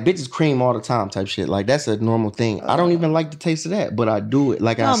 Like bitches cream all the time type shit. Like that's a normal thing. I don't even like the taste of that, but I do it.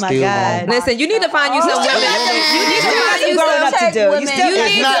 Like I still God. Listen, you need to find you some women. You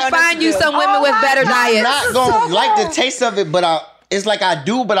need to find you some women with better diets. I'm not gonna like the taste of it, but it's like I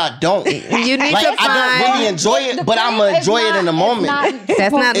do, but I don't. You need like, to find. I don't really enjoy it, but I'm gonna enjoy it in the moment.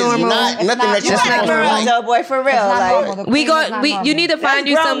 That's not normal. It's not nothing that you're supposed to like. Though, boy, for real. You need to find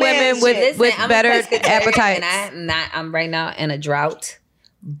you some women with better appetite. And I'm right now in a drought.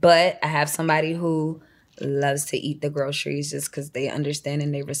 But I have somebody who loves to eat the groceries just because they understand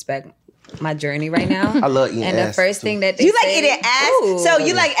and they respect my journey right now. I love eating ass. And the first thing that they you say, like eating ass? Ooh. So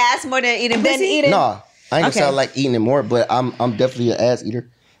you like ass more than eating pussy? No, I ain't gonna say I like eating it more, but I'm definitely an ass eater.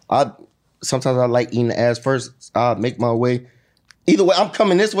 Sometimes I like eating the ass first. I make my way. Either way, I'm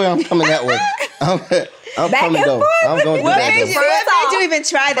coming this way, I'm coming that way. I'm coming though. I'm going to do that. What made you even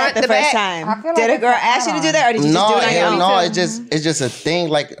try that the first time? Did a girl ask you to do that, or did you just do it on your own? No, it's just a thing.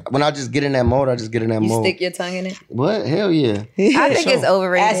 Like when I just get in that mode, I just get in that mode. You stick your tongue in it? What? Hell yeah. I think it's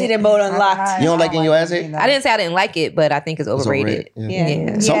overrated. Ass eating mode unlocked. You don't like getting your ass ate? I didn't say I didn't like it, but I think it's overrated.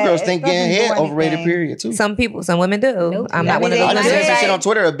 Yeah. Some girls think getting head overrated. Period. Too. Some women do. I'm not one of those. I just said some shit on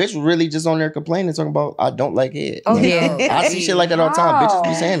Twitter. A bitch was really just on there complaining, talking about I don't like head. Oh yeah. I see shit like that all the time. Bitches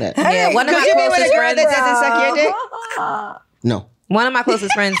be saying that. Yeah. One of my closest friends that doesn't suck your dick. No. One of my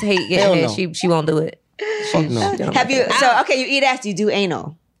closest friends hate getting head. She won't do it. Fuck no. Have you? So okay, you eat ass. Do you do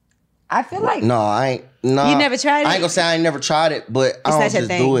anal? I feel like no, I ain't. No, you never tried it. I ain't gonna say I ain't never tried it, but I don't just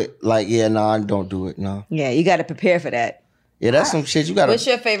do it. Like I don't do it. No. Yeah, you got to prepare for that. Yeah, that's some shit you got to. What's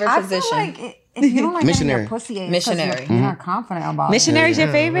your favorite position? I feel like if you don't like missionary. Missionary. You're not confident about it. Missionary's your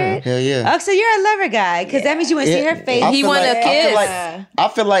favorite? Hell yeah. Oh, so you're a lover guy, because that means you want to see her face. He want to kiss. I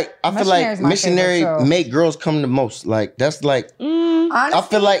feel like missionary make girls come the most. Like that's like. I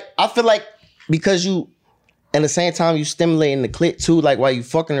feel like because you. And at the same time, you stimulating the clit too, like while you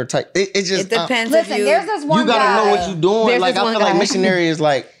fucking her tight. It just depends. Listen, there's this one guy. You gotta know what you're doing. Like I feel like missionary is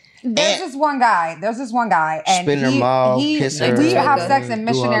like. There's this one guy, and spin her mouth, kiss her. We have sex in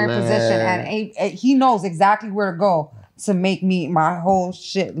missionary position, and he knows exactly where to go to make my whole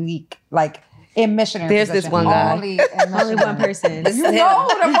shit leak. Like in missionary There's position. this one guy. Only one person. You know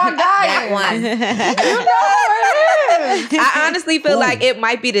who the one guy is. One. You know who it is. I honestly feel like it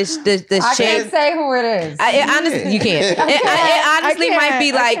might be the I shape. can't say who it is. Honestly, you can't. It honestly might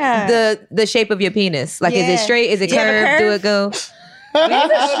be like the shape of your penis. Like, is it straight? Is it curved? Do it go? He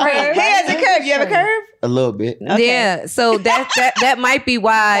has a curve. You have a curve? A little bit. Okay. Yeah. So that might be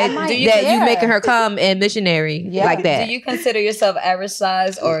why you making her come in missionary like that. Do you consider yourself average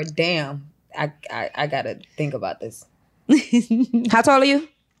size or damn? I gotta think about this. How tall are you?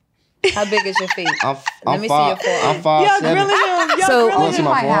 How big is your feet? Let me see your forearm. I'm 5'7". So you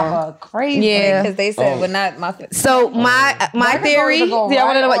might have a crazy because they said we're not my. So my theory. Y'all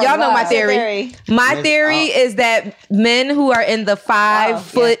want to know what? Y'all know my theory. My theory is that men who are in the 5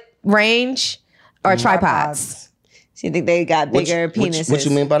 foot range are tripods. So you think they got bigger penises? What you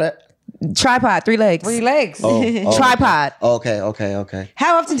mean by that? Tripod, 3 legs. 3 legs. Tripod. Okay.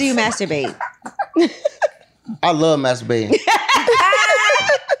 How often do you masturbate? I love masturbating.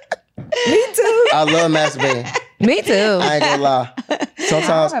 Me too. I love masturbating. Me too. I ain't gonna lie.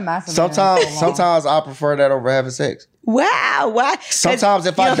 Sometimes I prefer that over having sex. Wow. Why? Sometimes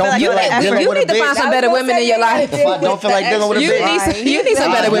if I don't feel like dealing you with a bitch. need to find some better women in your life. If I don't feel like dealing with a bitch. You need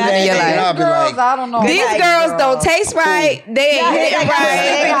some better women in your life. I'll be like, I don't know. These girls don't taste right. They ain't hitting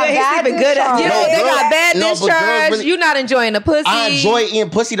right. They good. They got bad discharge. You're not enjoying the pussy. I enjoy eating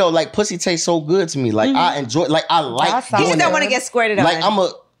pussy though. Like pussy tastes so good to me. Like I enjoy. Like I like. You just don't want to get squirted on. Like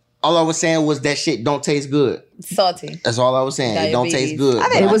All I was saying was that shit don't taste good. Salty. That's all I was saying. It don't taste good.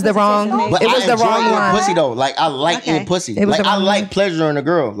 It was the wrong. But It was I the enjoy wrong eating one. pussy though. Like I like eating pussy. It was Like the I wrong like one. pleasuring a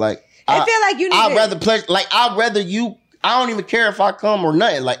girl. Like I feel like you need I'd to- rather pleasure. Like I'd rather you. I don't even care if I come or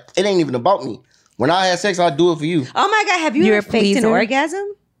nothing. Like it ain't even about me. When I have sex, I do it for you. Oh my God, have you You're ever a faked an pleaser?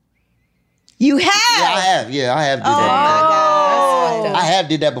 orgasm? You have? Yeah, I have. Yeah, I have did Oh my that. God. I have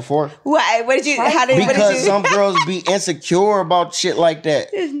did that before. Why? What did you, how did, what did Because you? some girls be insecure about shit like that.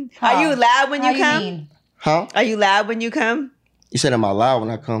 Are you loud when you come? mean? Huh? Are you loud when you come? You said, am I loud when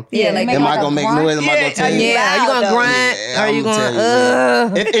I come? Yeah, like am like I a gonna make grunt? noise? Am I gonna tell you? Yeah, are you gonna Loud, though. grunt? Yeah, Are you I'ma going? tell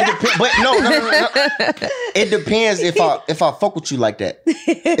you. It depends. But no. It depends if I fuck with you like that.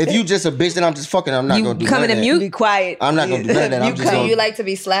 If you just a bitch that I'm just fucking, I'm not You gonna do coming none to of that. mute? Be quiet. I'm not gonna do none of that. I'm just Do gonna. you like to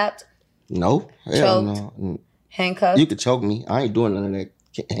be slapped? No, hell Choked? no. Handcuffed? You could choke me. I ain't doing none of that.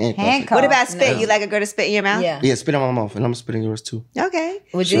 Handcuffs. What about spit? You like a girl to spit in your mouth? Yeah. Yeah, spit in my mouth, and I'm spitting yours too. Okay.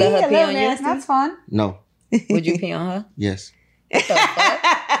 Would you let her pee on you? That's fun. No. Would you pee on her? Yes.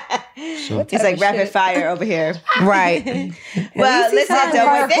 Sure. It's like rapid fire over here. Right. Well, listen, rapid Doughboy,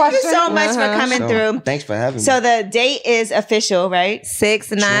 fire thank you so question. much for coming So, through. thanks for having me. So the date is official, right?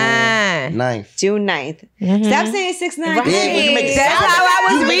 6'9". 9th. June 9th. Stop saying 6'9". Yeah, but you make it That's sound how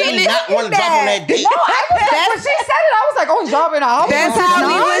I was you make reading me it. not want to drop on that date. When she said it, I was like, oh, dropping out. That's how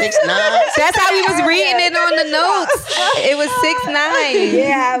we was. 6'9". That's how we was reading it on the notes. It was 6'9".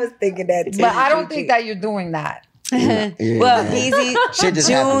 Yeah, I was thinking that too. But I don't think that you're doing that. Yeah, Well, yeah. easy. Shit just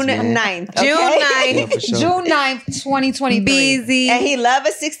June happens, man. 9th. June okay? 9th. Yeah, for sure. June 9th, 2023. Beezy. And he love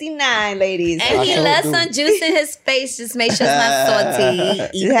a 69, ladies. And he sure left do. some juice in his face. Just make sure it's not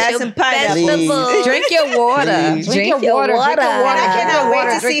salty. Eat Have your some pineapple. vegetables. Drink your water. Please. Drink your water. water. Drink your water. I Drink cannot your wait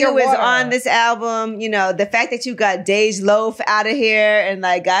water. to Drink see your who is water. on this album. You know, the fact that you got Dej Loaf out of here and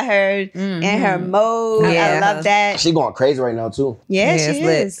like got her in her mode. Yeah. I love that. She going crazy right now too. Yeah, Yeah, she it's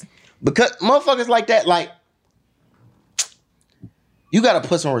lit. is. Because motherfuckers like that, like, you gotta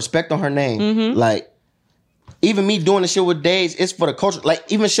put some respect on her name. Mm-hmm. Like, even me doing the shit with Days, it's for the culture. Like,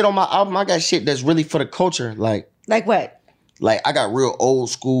 even shit on my album, I got shit that's really for the culture. Like Like what? I got real old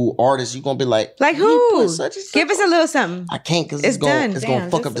school artists. You gonna be like, Like "You who? put such and such Give us a little something. I can't because It's it's gonna done. it's gonna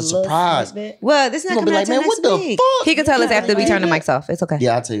fuck up the surprise. You Well, this is not gonna be coming like, out till man, next what the week. fuck? He can tell us after we turn the mics off. It's okay.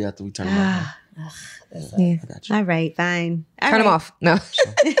 Yeah, I'll tell you after we turn them off. Yeah. I got you. All right, fine. All Turn them right. off. No.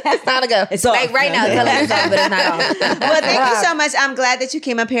 It's time to go. It's off. Like right now, tell him it's on, but it's not on. Well, thank you so much. I'm glad that you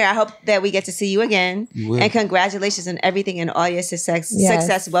came up here. I hope that we get to see you again. You will. And congratulations on everything and all your success. Yes.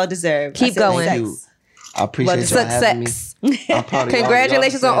 Success, well deserved. Keep I said going. Thank you. I appreciate y'all having me. Success. I'm proud of y'all.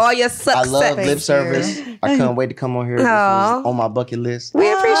 Congratulations on all your success. I love lip service. I couldn't wait to come on here. This was on my bucket list. We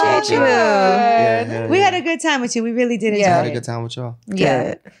appreciate you. Yeah, We had a good time with you. We really did enjoy I had a it. good time with y'all.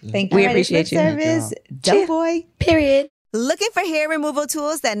 Yeah. Thank you. We All right, appreciate you. lip service, Doughboy. Period. Looking for hair removal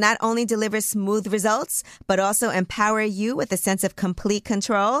tools that not only deliver smooth results, but also empower you with a sense of complete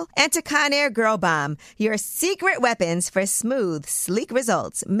control? Enter Conair Girl Bomb, your secret weapons for smooth, sleek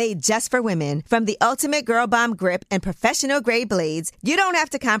results made just for women. From the ultimate Girl Bomb grip and professional grade blades, you don't have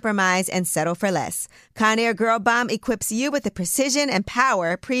to compromise and settle for less. Conair Girl Bomb equips you with the precision and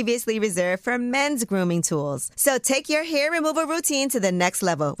power previously reserved for men's grooming tools. So take your hair removal routine to the next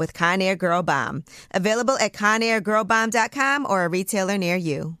level with Conair Girl Bomb. Available at ConairGirlBomb.com or a retailer near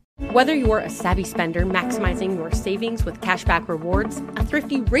you. Whether you're a savvy spender maximizing your savings with cashback rewards, a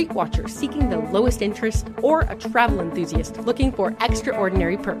thrifty rate watcher seeking the lowest interest, or a travel enthusiast looking for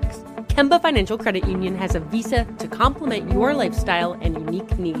extraordinary perks, Kemba Financial Credit Union has a visa to complement your lifestyle and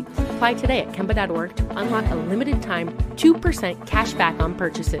unique needs. Apply today at Kemba.org to unlock a limited time 2% cash back on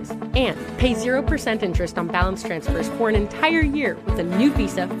purchases and pay 0% interest on balance transfers for an entire year with a new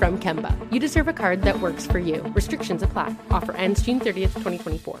visa from Kemba. You deserve a card that works for you. Restrictions apply. Offer ends June 30th,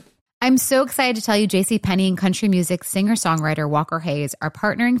 2024. I'm so excited to tell you JCPenney and country music singer-songwriter Walker Hayes are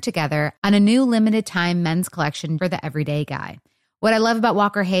partnering together on a new limited-time men's collection for the everyday guy. What I love about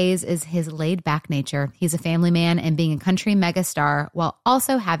Walker Hayes is his laid-back nature. He's a family man, and being a country megastar while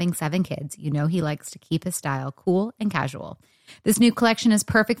also having 7 kids, you know he likes to keep his style cool and casual. This new collection is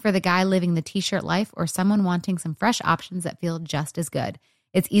perfect for the guy living the t-shirt life or someone wanting some fresh options that feel just as good.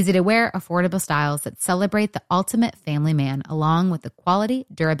 It's easy to wear, affordable styles that celebrate the ultimate family man, along with the quality,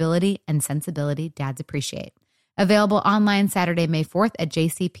 durability, and sensibility dads appreciate. Available online Saturday, May 4th at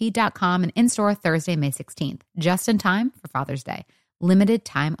jcp.com and in-store Thursday, May 16th. Just in time for Father's Day. Limited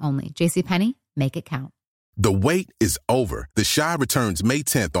time only. JCPenney, make it count. The wait is over. The Chi returns May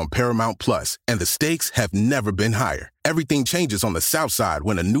 10th on Paramount Plus, and the stakes have never been higher. Everything changes on the South Side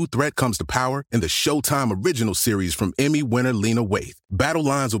when a new threat comes to power in the Showtime original series from Emmy winner Lena Waithe. Battle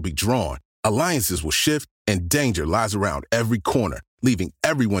lines will be drawn, Alliances will shift and danger lies around every corner, leaving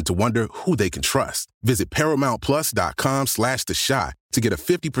everyone to wonder who they can trust. Visit ParamountPlus.com/The Chi to get a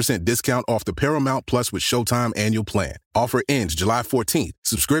 50% discount off the Paramount Plus with Showtime annual plan. Offer ends July 14th.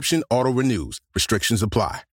 Subscription auto-renews. Restrictions apply.